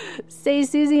 Say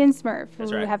Susie and Smurf.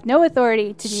 That's who right. have no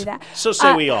authority to do that. So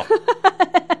say we all.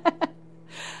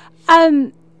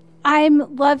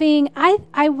 I'm loving.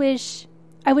 I wish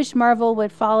Marvel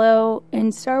would follow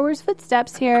in Star Wars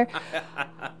footsteps here.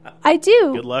 I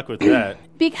do. Good luck with that.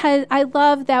 Because I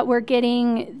love that we're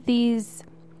getting these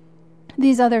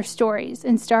other stories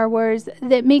in Star Wars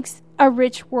that makes a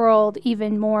rich world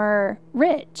even more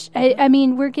rich. I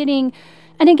mean, we're getting,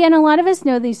 and again, a lot of us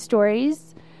know these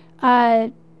stories.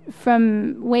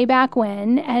 from way back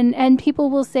when, and people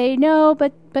will say no,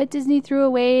 but Disney threw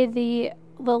away the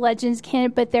Legends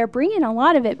canon, but they're bringing a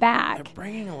lot of it back. They're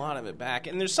bringing a lot of it back,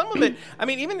 and there's some of it. I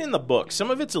mean, even in the book,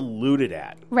 some of it's alluded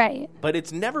at, right? But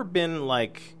it's never been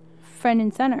like front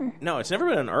and center. No, it's never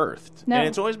been unearthed, and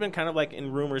it's always been kind of like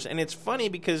in rumors. And it's funny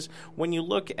because when you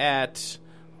look at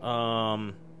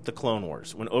the Clone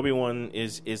Wars, when Obi-Wan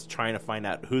is trying to find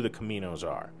out who the Caminos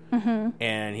are,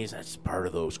 and he's that's part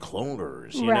of those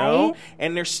cloners, you know,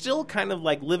 and they're still kind of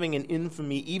like living in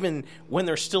infamy even when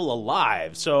they're still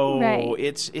alive. So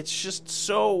it's just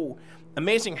so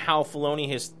amazing how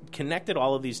Filoni has connected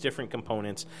all of these different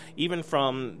components, even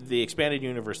from the expanded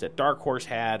universe that Dark Horse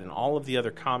had and all of the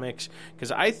other comics. Because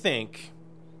I think,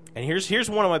 and here's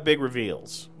one of my big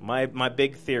reveals, my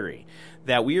big theory,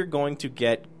 that we are going to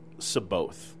get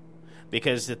C'baoth.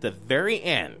 Because at the very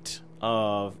end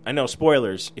of, I know,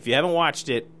 spoilers, if you haven't watched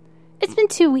it. It's been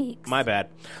 2 weeks. My bad.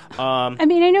 I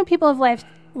mean, I know people have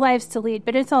lives to lead,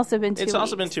 but it's also been 2 weeks. It's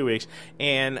also been 2 weeks.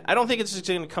 And I don't think it's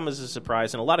going to come as a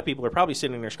surprise. And a lot of people are probably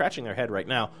sitting there scratching their head right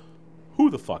now.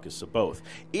 Who the fuck is C'baoth?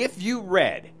 If you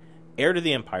read Heir to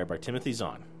the Empire by Timothy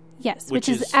Zahn. Yes, which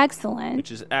is excellent.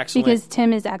 Which is excellent. Because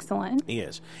Tim is excellent. He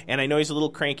is. And I know he's a little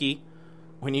cranky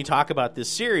when you talk about this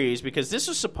series, because this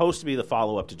is supposed to be the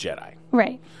follow-up to Jedi.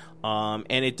 Right.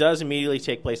 And it does immediately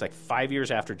take place like 5 years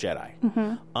after Jedi.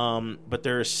 But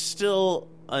there is still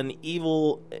an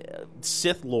evil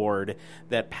Sith Lord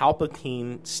that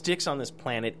Palpatine sticks on this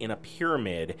planet in a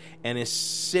pyramid and is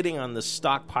sitting on the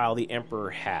stockpile the Emperor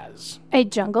has. A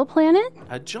jungle planet?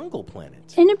 A jungle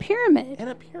planet. In a pyramid. In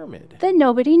a pyramid. That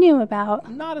nobody knew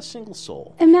about. Not a single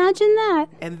soul. Imagine that.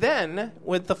 And then,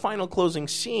 with the final closing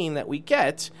scene that we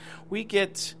get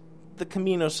the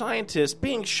Camino scientist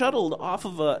being shuttled off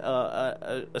of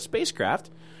a spacecraft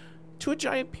to a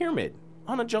giant pyramid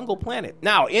on a jungle planet.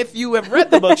 Now, if you have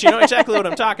read the books, you know exactly what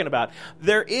I'm talking about.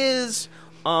 There is,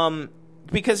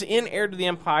 because in Heir to the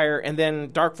Empire and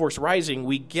then Dark Force Rising,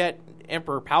 we get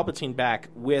Emperor Palpatine back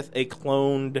with a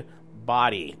cloned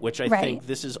body, which I think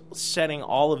this is setting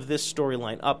all of this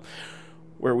storyline up,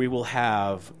 where we will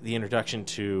have the introduction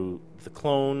to the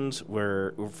clones,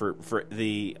 where for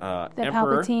the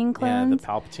Emperor, Palpatine clones. Yeah, the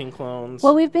Palpatine clones.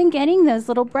 Well, we've been getting those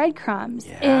little breadcrumbs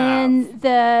in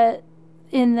the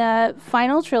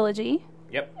final trilogy.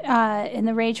 Yep. In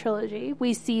the Rey trilogy,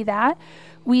 we see that.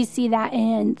 We see that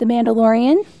in The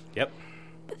Mandalorian. Yep.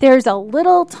 There's a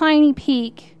little tiny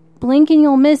peek, blink and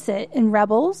you'll miss it, in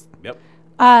Rebels. Yep.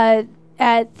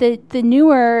 At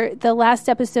the last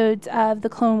episodes of the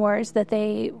Clone Wars that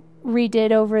they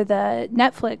redid over the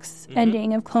Netflix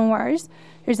ending of Clone Wars,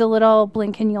 there's a little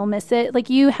blink and you'll miss it. Like,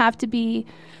 you have to be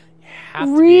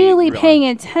really paying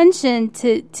attention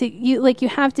to you. Like, you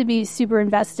have to be super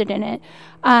invested in it.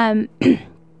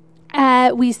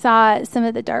 We saw some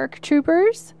of the Dark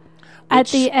Troopers at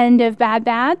the end of Bad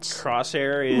Batch.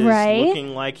 Crosshair is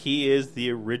looking like he is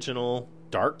the original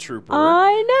Dark Trooper.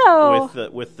 I know.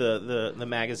 With the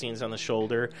magazines on the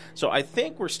shoulder. So I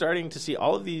think we're starting to see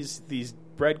all of these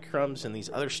breadcrumbs and these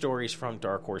other stories from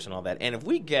Dark Horse and all that. And if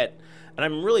we get, and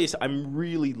I'm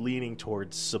really leaning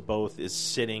towards C'baoth is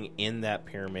sitting in that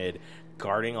pyramid,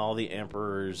 guarding all the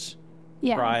Emperor's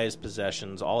prized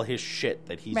possessions, all his shit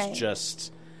that he's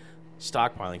just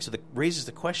stockpiling. So that raises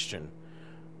the question: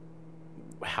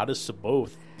 how does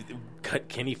C'baoth?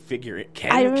 Can he figure it?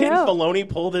 Can Filoni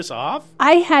pull this off?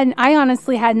 I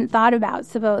honestly hadn't thought about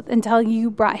C'baoth until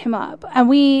you brought him up, and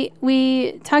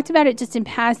we talked about it just in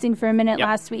passing for a minute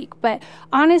last week. But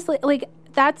honestly, like,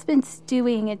 that's been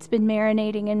stewing. It's been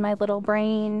marinating in my little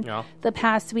brain the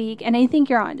past week, and I think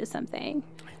you're onto something.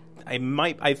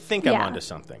 I think I'm onto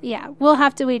something. Yeah, we'll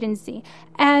have to wait and see.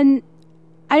 And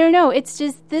I don't know. It's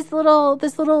just this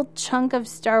little chunk of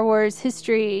Star Wars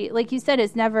history, like you said,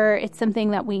 it's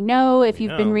something that we know if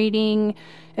you've been reading,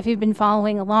 if you've been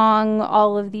following along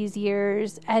all of these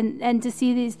years, and to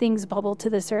see these things bubble to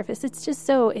the surface, it's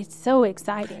so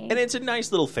exciting. And it's a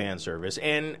nice little fan service.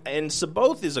 And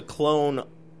C'baoth is a clone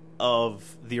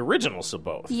of the original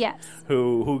C'baoth. Yes.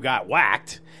 Who got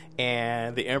whacked,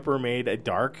 and the Emperor made a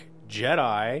dark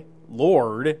Jedi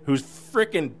Lord who's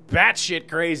freaking batshit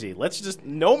crazy. Let's just,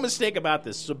 no mistake about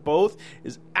this. C'baoth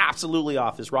is absolutely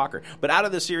off his rocker. But out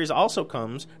of this series also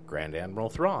comes Grand Admiral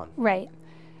Thrawn. Right.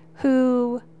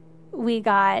 Who we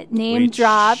got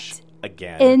dropped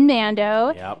again in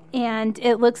Mando. Yep. And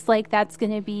it looks like that's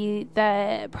going to be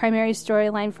the primary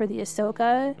storyline for the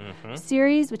Ahsoka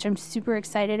series, which I'm super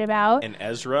excited about. And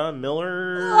Ezra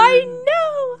Miller. I know.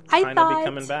 I thought be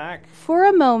coming back for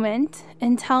a moment,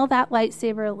 until that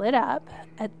lightsaber lit up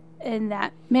in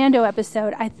that Mando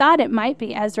episode, I thought it might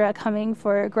be Ezra coming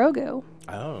for Grogu.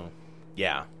 Oh,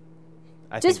 yeah.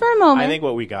 Just for a moment. I think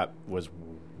what we got was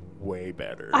way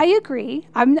better. I agree.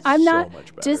 I'm not.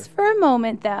 Much better. Just for a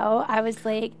moment, though, I was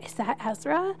like, "Is that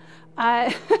Ezra?"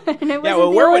 And it Yeah, wasn't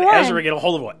well, the where only would one. Ezra get a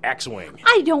hold of an X-wing?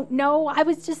 I don't know. I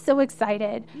was just so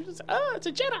excited. Oh, it's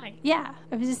a Jedi. Yeah,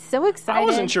 I was just so excited. I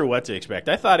wasn't sure what to expect.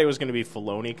 I thought it was going to be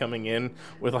Filoni coming in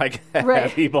with like a Right.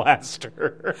 heavy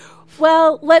blaster.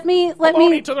 Well, let me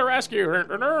Filoni to the rescue.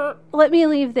 let me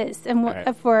leave this and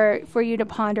right. for you to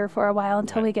ponder for a while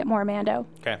until we get more Mando.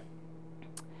 Okay.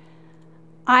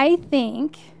 I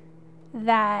think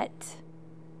that,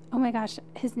 oh my gosh,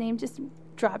 his name just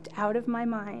dropped out of my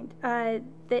mind. The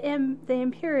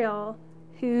Imperial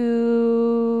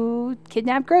who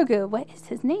kidnapped Grogu. What is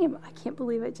his name? I can't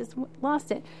believe I just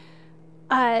lost it.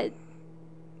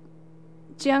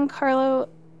 Giancarlo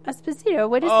Esposito.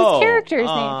 What is his character's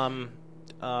name?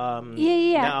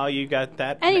 Yeah. Now you got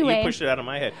that. Anyway. You pushed it out of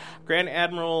my head. Grand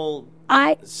Admiral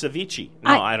I Ceviche.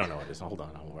 No, I don't know what it is. Hold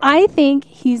on. I think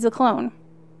he's a clone.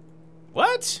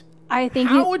 What? I think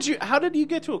How did you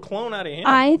get to a clone out of him?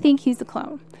 I think he's a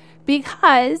clone.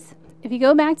 Because if you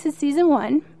go back to season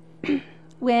 1,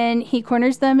 when he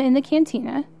corners them in the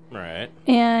cantina Right.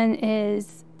 and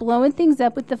is blowing things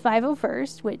up with the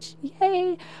 501st, which,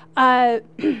 yay, all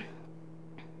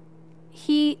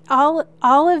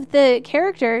of the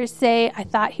characters say, I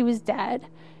thought he was dead.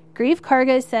 Grief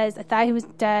Karga says, I thought he was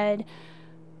dead.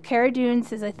 Cara Dune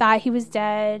says, I thought he was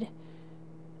dead.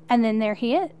 And then there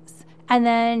he is. And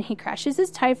then he crashes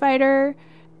his TIE fighter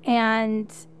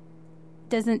and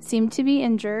doesn't seem to be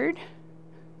injured.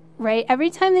 Right? Every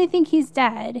time they think he's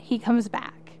dead, he comes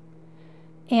back.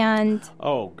 And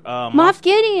Moff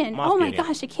Gideon. Oh my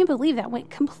gosh, I can't believe that went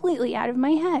completely out of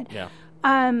my head. Yeah.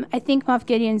 I think Moff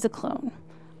Gideon's a clone.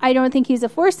 I don't think he's a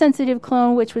Force-sensitive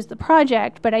clone, which was the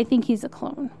project, but I think he's a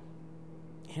clone.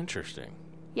 Interesting.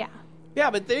 Yeah. Yeah,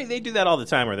 but they do that all the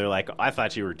time where they're like, I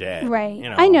thought you were dead. Right. You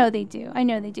know. I know they do.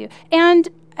 And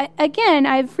again,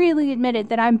 I've freely admitted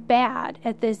that I'm bad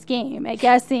at this game, at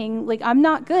guessing. Like, I'm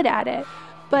not good at it.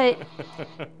 But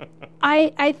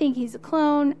I think he's a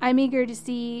clone. I'm eager to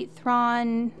see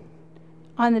Thrawn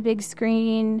on the big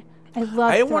screen. I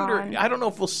love Thrawn. Wonder, I don't know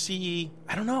if we'll see,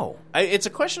 I don't know. It's a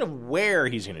question of where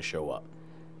he's going to show up.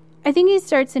 I think he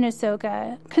starts in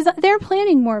Ahsoka, because they're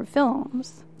planning more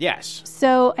films. Yes.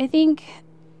 So I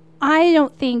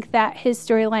don't think that his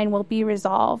storyline will be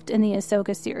resolved in the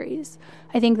Ahsoka series.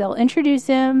 I think they'll introduce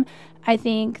him. I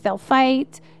think they'll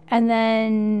fight. And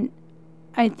then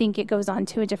I think it goes on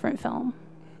to a different film.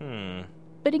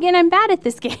 But again, I'm bad at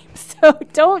this game, so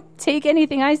don't take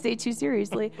anything I say too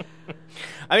seriously.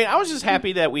 I mean, I was just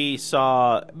happy that we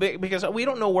saw, because we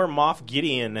don't know where Moff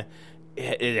Gideon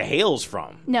it hails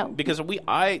from. No. Because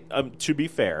to be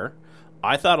fair,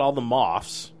 I thought all the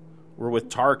Moffs were with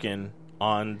Tarkin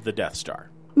on the Death Star.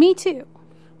 Me too.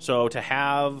 So to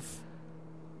have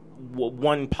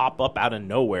one pop up out of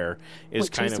nowhere is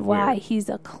kind of weird. Which is why he's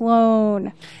a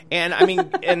clone. And I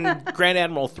mean, and Grand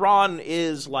Admiral Thrawn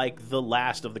is like the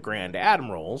last of the Grand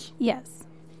Admirals. Yes.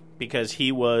 Because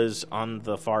he was on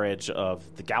the far edge of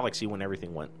the galaxy when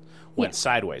everything went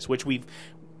sideways,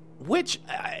 which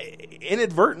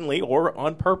inadvertently or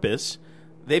on purpose,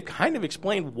 they've kind of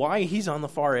explained why he's on the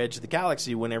far edge of the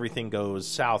galaxy when everything goes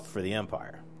south for the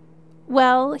Empire.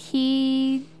 Well,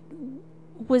 he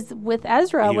was with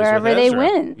Ezra wherever they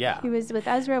went. Yeah. He was with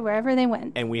Ezra wherever they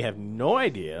went. And we have no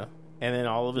idea. And then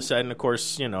all of a sudden, of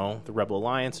course, the Rebel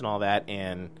Alliance and all that,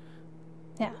 and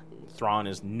Thrawn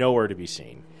is nowhere to be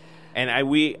seen. And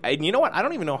you know what? I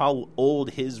don't even know how old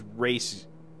his race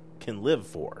can live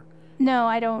for. No,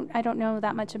 I don't know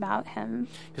that much about him.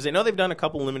 Because I know they've done a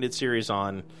couple limited series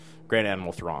on Grand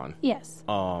Admiral Thrawn. Yes.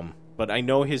 But I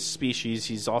know his species.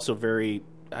 He's also very...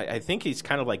 I think he's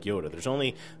kind of like Yoda. There's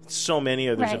only so many,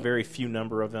 or there's a very few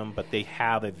number of them, but they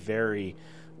have a very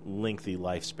lengthy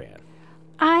lifespan.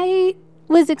 I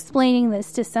was explaining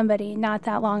this to somebody not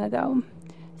that long ago.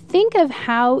 Think of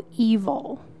how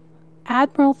evil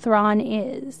Admiral Thrawn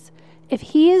is if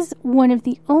he is one of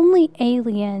the only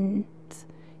aliens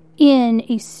in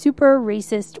a super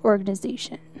racist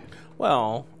organization.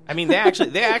 Well, I mean, they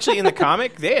actually in the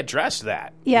comic they addressed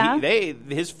that. Yeah.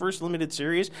 His first limited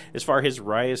series, as far as his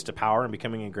rise to power and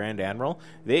becoming a Grand Admiral,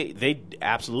 they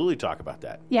absolutely talk about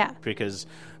that. Yeah. Because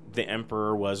the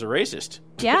Emperor was a racist.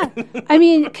 Yeah. I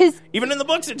mean, because even in the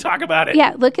books they talk about it.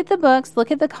 Yeah. Look at the books.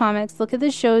 Look at the comics. Look at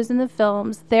the shows and the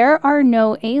films. There are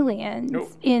no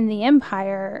aliens in the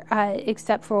Empire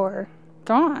except for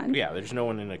Thrawn. Yeah. There's no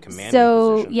one in a commanding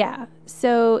position. Yeah.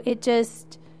 So it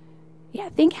just... Yeah,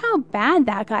 think how bad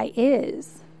that guy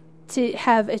is to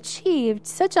have achieved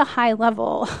such a high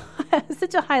level,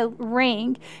 such a high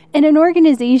rank in an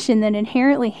organization that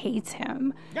inherently hates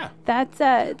him. Yeah. That's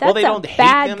a They don't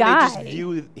bad hate him. guy. They just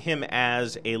view him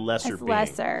as a lesser being.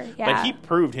 Lesser, But yeah. he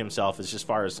proved himself as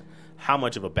far as how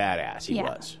much of a badass he Yeah.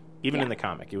 was. Even Yeah. in the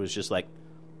comic, it was just like,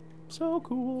 so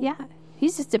cool. Yeah,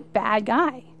 he's just a bad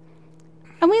guy.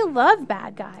 And we love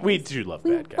bad guys. We do love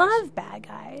We bad guys. love bad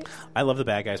guys. I love the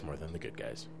bad guys more than the good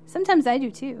guys. Sometimes I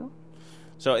do too.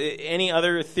 So, any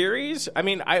other theories? I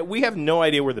mean, we have no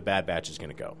idea where the Bad Batch is going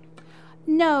to go.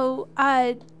 No,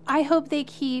 I hope they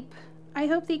keep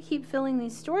filling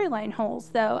these storyline holes,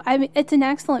 though. I mean, it's an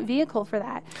excellent vehicle for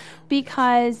that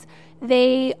because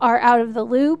they are out of the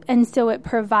loop, and so it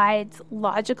provides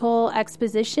logical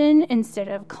exposition instead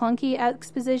of clunky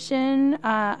exposition.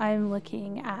 I'm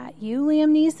looking at you, Liam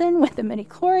Neeson, with the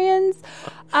midichlorians.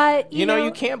 You know,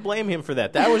 you can't blame him for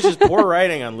that. That was just poor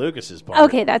writing on Lucas's part.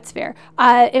 Okay, that's fair.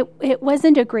 It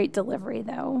wasn't a great delivery,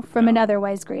 though, from an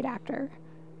otherwise great actor.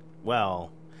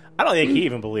 Well, I don't think he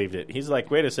even believed it. He's like,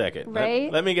 wait a second.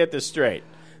 Right? Let me get this straight.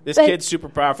 This But- kid's super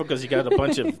powerful because he got a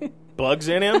bunch of bugs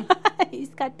in him. He's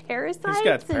got parasites. He's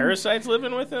got and- parasites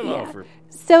living with him. Yeah. Oh, for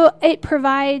So it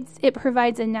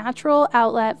provides a natural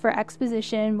outlet for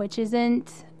exposition, which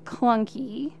isn't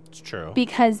clunky it's true.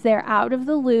 because they're out of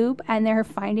the loop and they're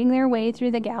finding their way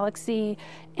through the galaxy.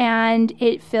 And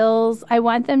it fills. I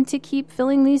want them to keep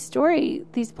filling these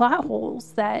plot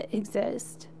holes that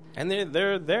exist. And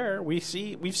they're there. We've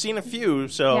seen a few.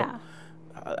 So Yeah.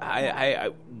 I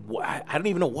don't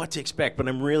even know what to expect. But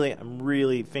I'm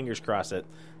really fingers crossed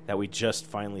that we just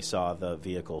finally saw the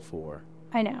vehicle for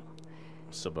I know.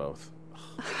 Saboth.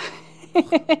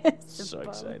 So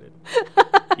excited.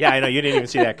 Yeah, I know. You didn't even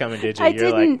see that coming, did you?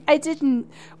 I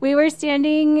didn't. We were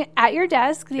standing at your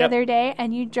desk the Yep. other day,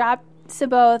 and you dropped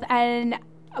Saboth, and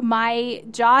my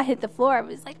jaw hit the floor. I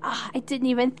was like, I didn't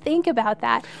even think about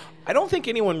that. I don't think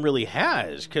anyone really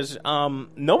has because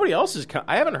nobody else is.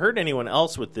 I haven't heard anyone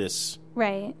else with this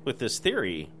Right.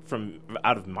 theory from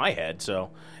out of my head. So,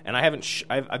 and I haven't.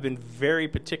 I've been very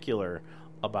particular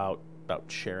about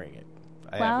sharing it.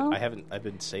 Well- I've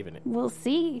been saving it. We'll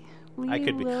see. I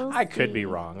could be see.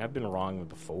 wrong. I've been wrong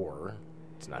before.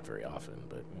 It's not very often,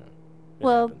 but it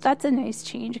Well, happens. that's a nice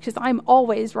change because I'm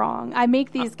always wrong. I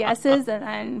make these guesses and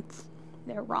then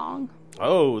they're wrong.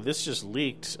 Oh, this just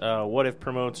leaked. What If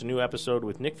promotes a new episode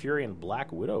with Nick Fury and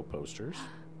Black Widow posters?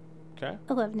 Okay.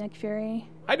 I love Nick Fury.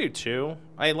 I do too.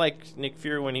 I liked Nick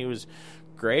Fury when he was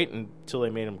great until they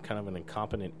made him kind of an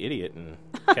incompetent idiot in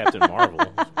Captain Marvel.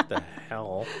 What the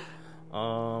hell?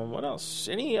 What else?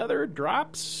 Any other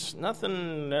drops?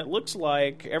 Nothing. That looks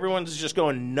like everyone's just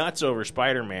going nuts over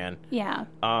Spider-Man. Yeah.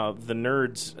 The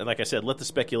nerds, like I said, let the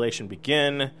speculation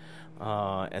begin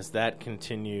as that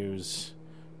continues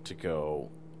to go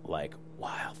like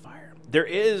wildfire. There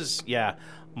is,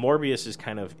 Morbius is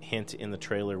kind of hint in the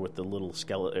trailer with the little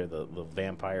skeleton, or the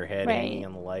vampire head Right. hanging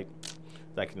on the light.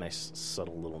 Like a nice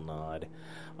subtle little nod.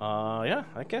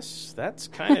 I guess that's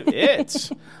kind of it.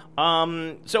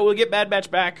 So we'll get Bad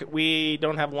Batch back. We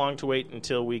don't have long to wait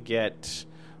until we get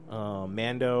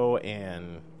Mando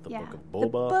and the Book of Boba. The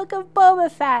Book of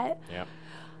Boba Fett. Yeah,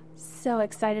 So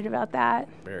excited about that.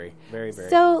 very, very, very.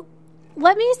 So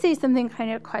let me say something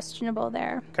kind of questionable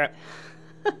there. Okay.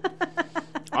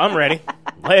 I'm ready.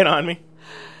 Lay it on me.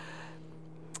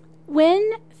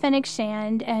 When Fennec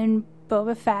Shand and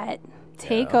Boba Fett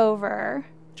take over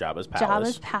Jabba's palace.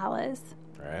 Jabba's palace,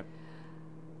 Right.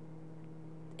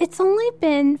 it's only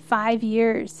been 5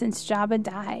 years since Jabba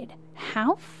died.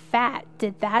 How fat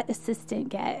did that assistant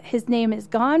get? His name is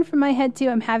gone from my head, too.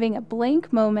 I'm having a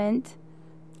blank moment.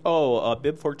 Oh,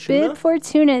 Bib Fortuna? Bib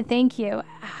Fortuna, thank you.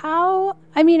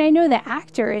 I know the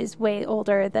actor is way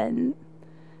older than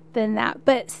that,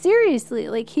 but seriously,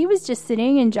 like, he was just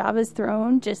sitting in Jabba's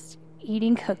throne, just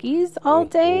eating cookies all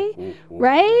day,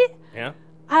 right? Yeah.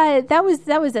 That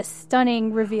was a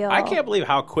stunning reveal. I can't believe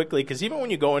how quickly, because even when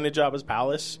you go into Jabba's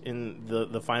palace in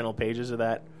the final pages of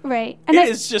that, Right. it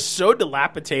is just so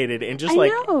dilapidated and just I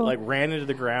know. like ran into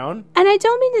the ground. And I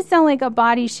don't mean to sound like a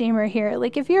body shamer here.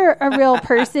 Like, if you're a real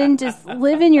person, just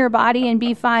live in your body and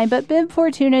be fine. But Bib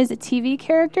Fortuna is a TV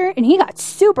character, and he got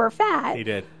super fat. He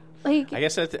did. Like, I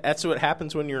guess that's what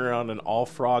happens when you're on an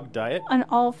all-frog diet. an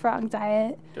all-frog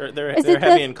diet. They're Is it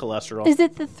heavy in cholesterol. Is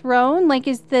it the throne? Like,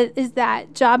 is that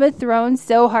Jabba throne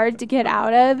so hard to get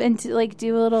out of and to, like,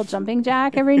 do a little jumping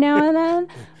jack every now and then?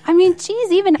 I mean,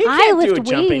 geez, even He I can't do lift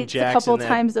jumping weights a jacks couple in that-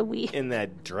 times a week. in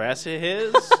that dress of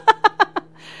his.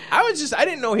 I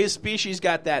didn't know his species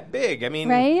got that big. I mean,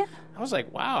 Right? I was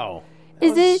like, wow.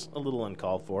 Is was it- a little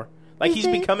uncalled for? Like he's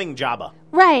becoming Jabba.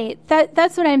 Right.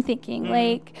 That's what I'm thinking. Mm-hmm.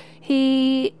 Like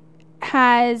he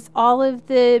has all of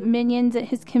the minions at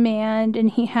his command, and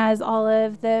he has all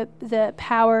of the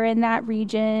power in that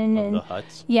region, and The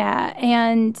Hutts. yeah.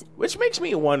 And Which makes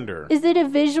me wonder. is it a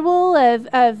visual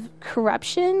of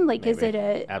corruption? Like, is Maybe.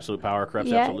 it a Absolute power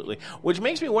corrupts, Yeah. absolutely. Which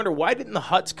makes me wonder, why didn't the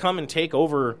Hutts come and take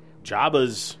over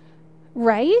Jabba's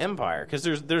right? empire? Because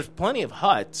there's plenty of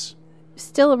Hutts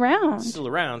Still around. still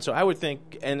around. So I would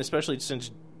think, and especially since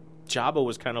Jabba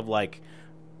was kind of like,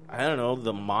 I don't know,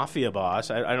 the mafia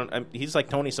boss. He's like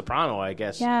Tony Soprano, I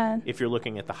guess. Yeah. If you're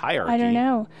looking at the hierarchy. I don't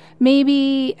know.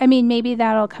 Maybe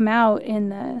that'll come out in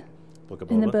the Book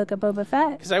of in the Boba. book of Boba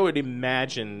Fett. Because I would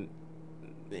imagine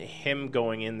him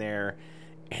going in there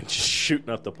and just shooting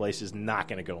up the place is not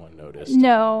going to go unnoticed.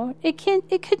 No, it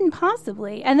couldn't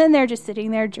possibly. And then they're just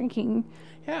sitting there drinking.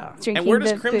 Yeah. Drinking And where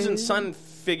does the Crimson booze. Sun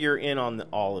figure in on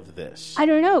all of this? I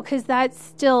don't know, because that's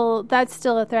still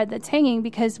a thread that's hanging,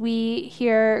 because we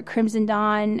hear Crimson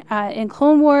Dawn in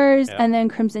Clone Wars, Yeah. and then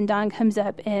Crimson Dawn comes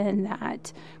up in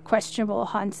that questionable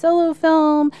Han Solo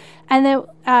film, and then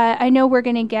I know we're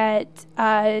going to get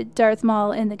Darth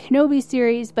Maul in the Kenobi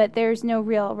series, but there's no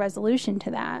real resolution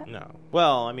to that. No.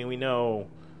 Well, I mean, we know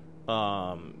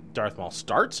Darth Maul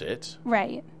starts it,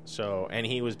 Right. so, and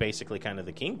he was basically kind of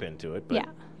the kingpin to it. But, Yeah.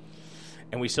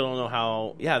 And we still don't know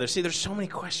how. Yeah, there's so many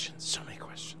questions,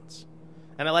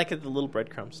 and I like it. The little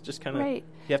breadcrumbs, just kind of. Right.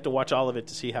 You have to watch all of it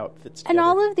to see how it fits And together.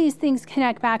 all of these things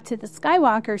connect back to the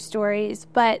Skywalker stories,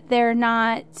 but they're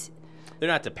not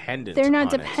dependent. they're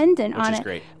not on dependent it, which on is it.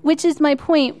 Great. Which is my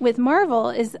point with Marvel,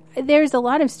 is there's a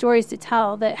lot of stories to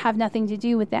tell that have nothing to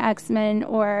do with the X-Men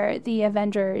or the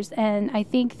Avengers, and I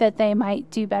think that they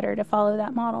might do better to follow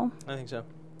that model. I think so.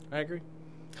 I agree.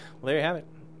 Well, there you have it.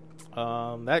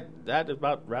 That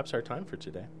about wraps our time for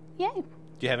today. Yay. Do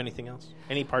you have anything else?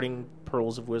 Any parting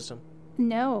pearls of wisdom?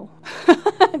 No.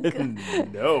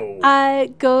 No.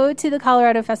 Go to the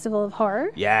Colorado Festival of Horror,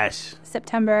 Yes.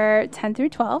 September 10th through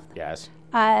 12th. Yes.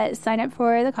 Sign up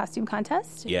for the costume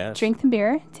contest. Yes. Drink some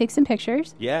beer. Take some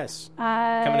pictures. Yes. Come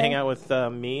and hang out with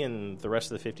me and the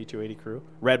rest of the 5280 crew.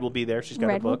 Red will be there. She's got a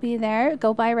Red will book. be there.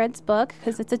 Go buy Red's book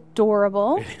because it's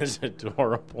adorable. It is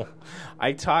adorable.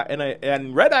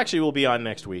 And Red actually will be on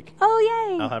next week. Oh,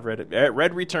 yay. I'll have Red.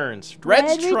 Red returns.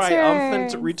 Red's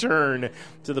triumphant returns. return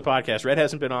to the podcast. Red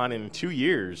hasn't been on in 2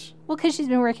 years. Well, because she's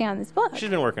been working on this book. She's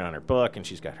been working on her book, and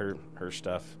she's got her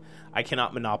stuff. I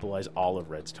cannot monopolize all of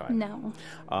Red's time. No.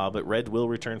 But Red will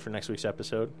return for next week's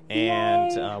episode,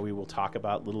 and Yay. we will talk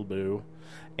about Little Boo.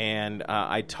 And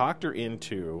I talked her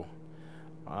into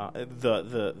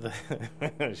the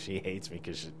she hates me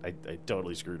because I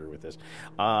totally screwed her with this.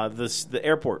 The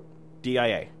airport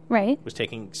DIA Right. was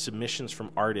taking submissions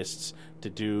from artists to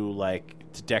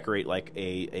decorate like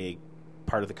a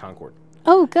part of the Concorde.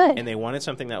 Oh, good. And they wanted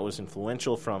something that was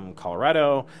influential from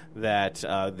Colorado that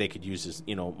they could use as,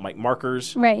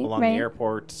 markers along the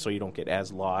airport so you don't get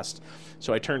as lost.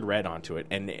 So I turned Red onto it.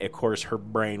 And, of course, her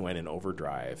brain went in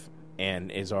overdrive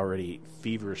and is already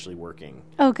feverishly working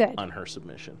Oh, good. on her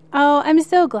submission. Oh, I'm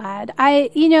so glad.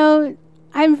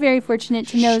 I'm very fortunate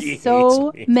to know She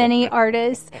so hates me. many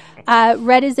artists.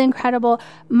 Red is incredible.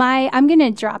 I'm going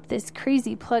to drop this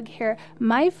crazy plug here.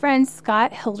 My friend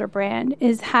Scott Hildebrand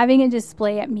is having a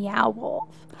display at Meow Wolf.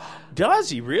 Does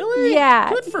he really? Yeah.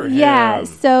 Good for him. Yeah.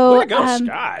 So Way to go,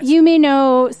 Scott. you may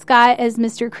know Scott as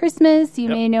Mr. Christmas. You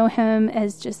Yep. may know him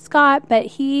as just Scott, but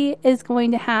he is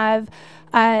going to have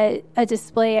a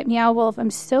display at Meow Wolf.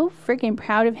 I'm so freaking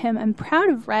proud of him. I'm proud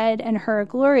of Red and her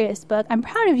glorious book. I'm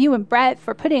proud of you and Brett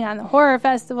for putting on the horror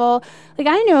festival. Like,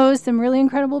 I know some really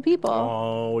incredible people.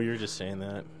 Oh, you're just saying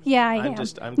that. Yeah, I I'm am.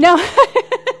 just- no,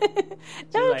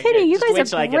 She's no like, kidding. You just guys wait are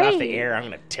till I great. get off the air. I'm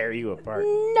going to tear you apart.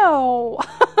 No.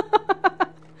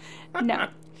 No.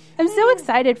 I'm so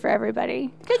excited for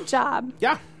everybody. Good job.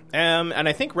 Yeah. And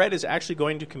I think Red is actually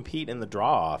going to compete in the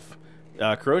draw-off.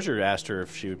 Crozier asked her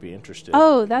if she would be interested.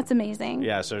 Oh, that's amazing.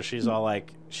 Yeah, so she's all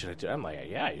like, should I do it? I'm like,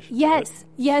 yeah, you should do Yes. it.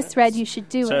 Yes, Red, you should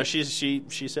do So it.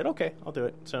 she said, okay, I'll do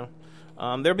it. So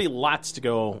there'll be lots to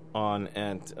go on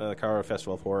at the Colorado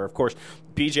Festival of Horror. Of course,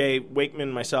 BJ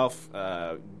Wakeman, myself,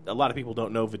 a lot of people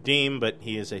don't know Vadim, but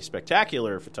he is a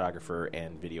spectacular photographer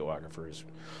and videographer. He's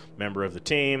a member of the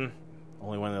team.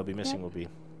 Only one that'll be missing will be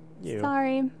you.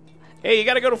 Sorry. Hey, you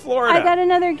got to go to Florida. I got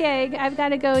another gig. I've got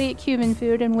to go eat Cuban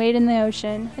food and wade in the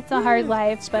ocean. It's a hard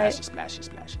life, but Splashy, splashy,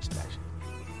 splashy, splashy.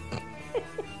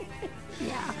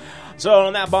 yeah. So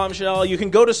on that bombshell, you can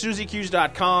go to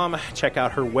SusieQs.com, check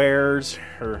out her wares,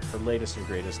 her latest and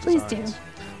greatest Please designs.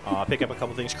 Pick up a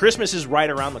couple things. Christmas is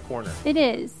right around the corner. It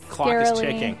is. Clock is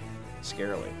ticking.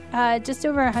 Scarily. Just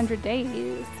over 100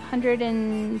 days.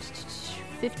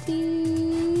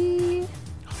 150.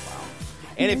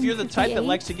 And if you're the type that 58.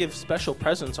 likes to give special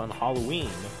presents on Halloween,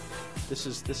 this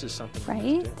is something Right?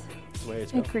 you must do. It's the way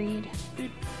it's going. Agreed.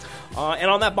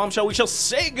 And on that bombshell, we shall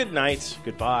say goodnight,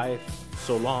 goodbye,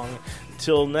 so long,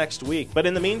 till next week. But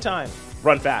in the meantime,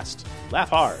 run fast, laugh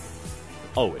hard,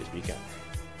 always be kind.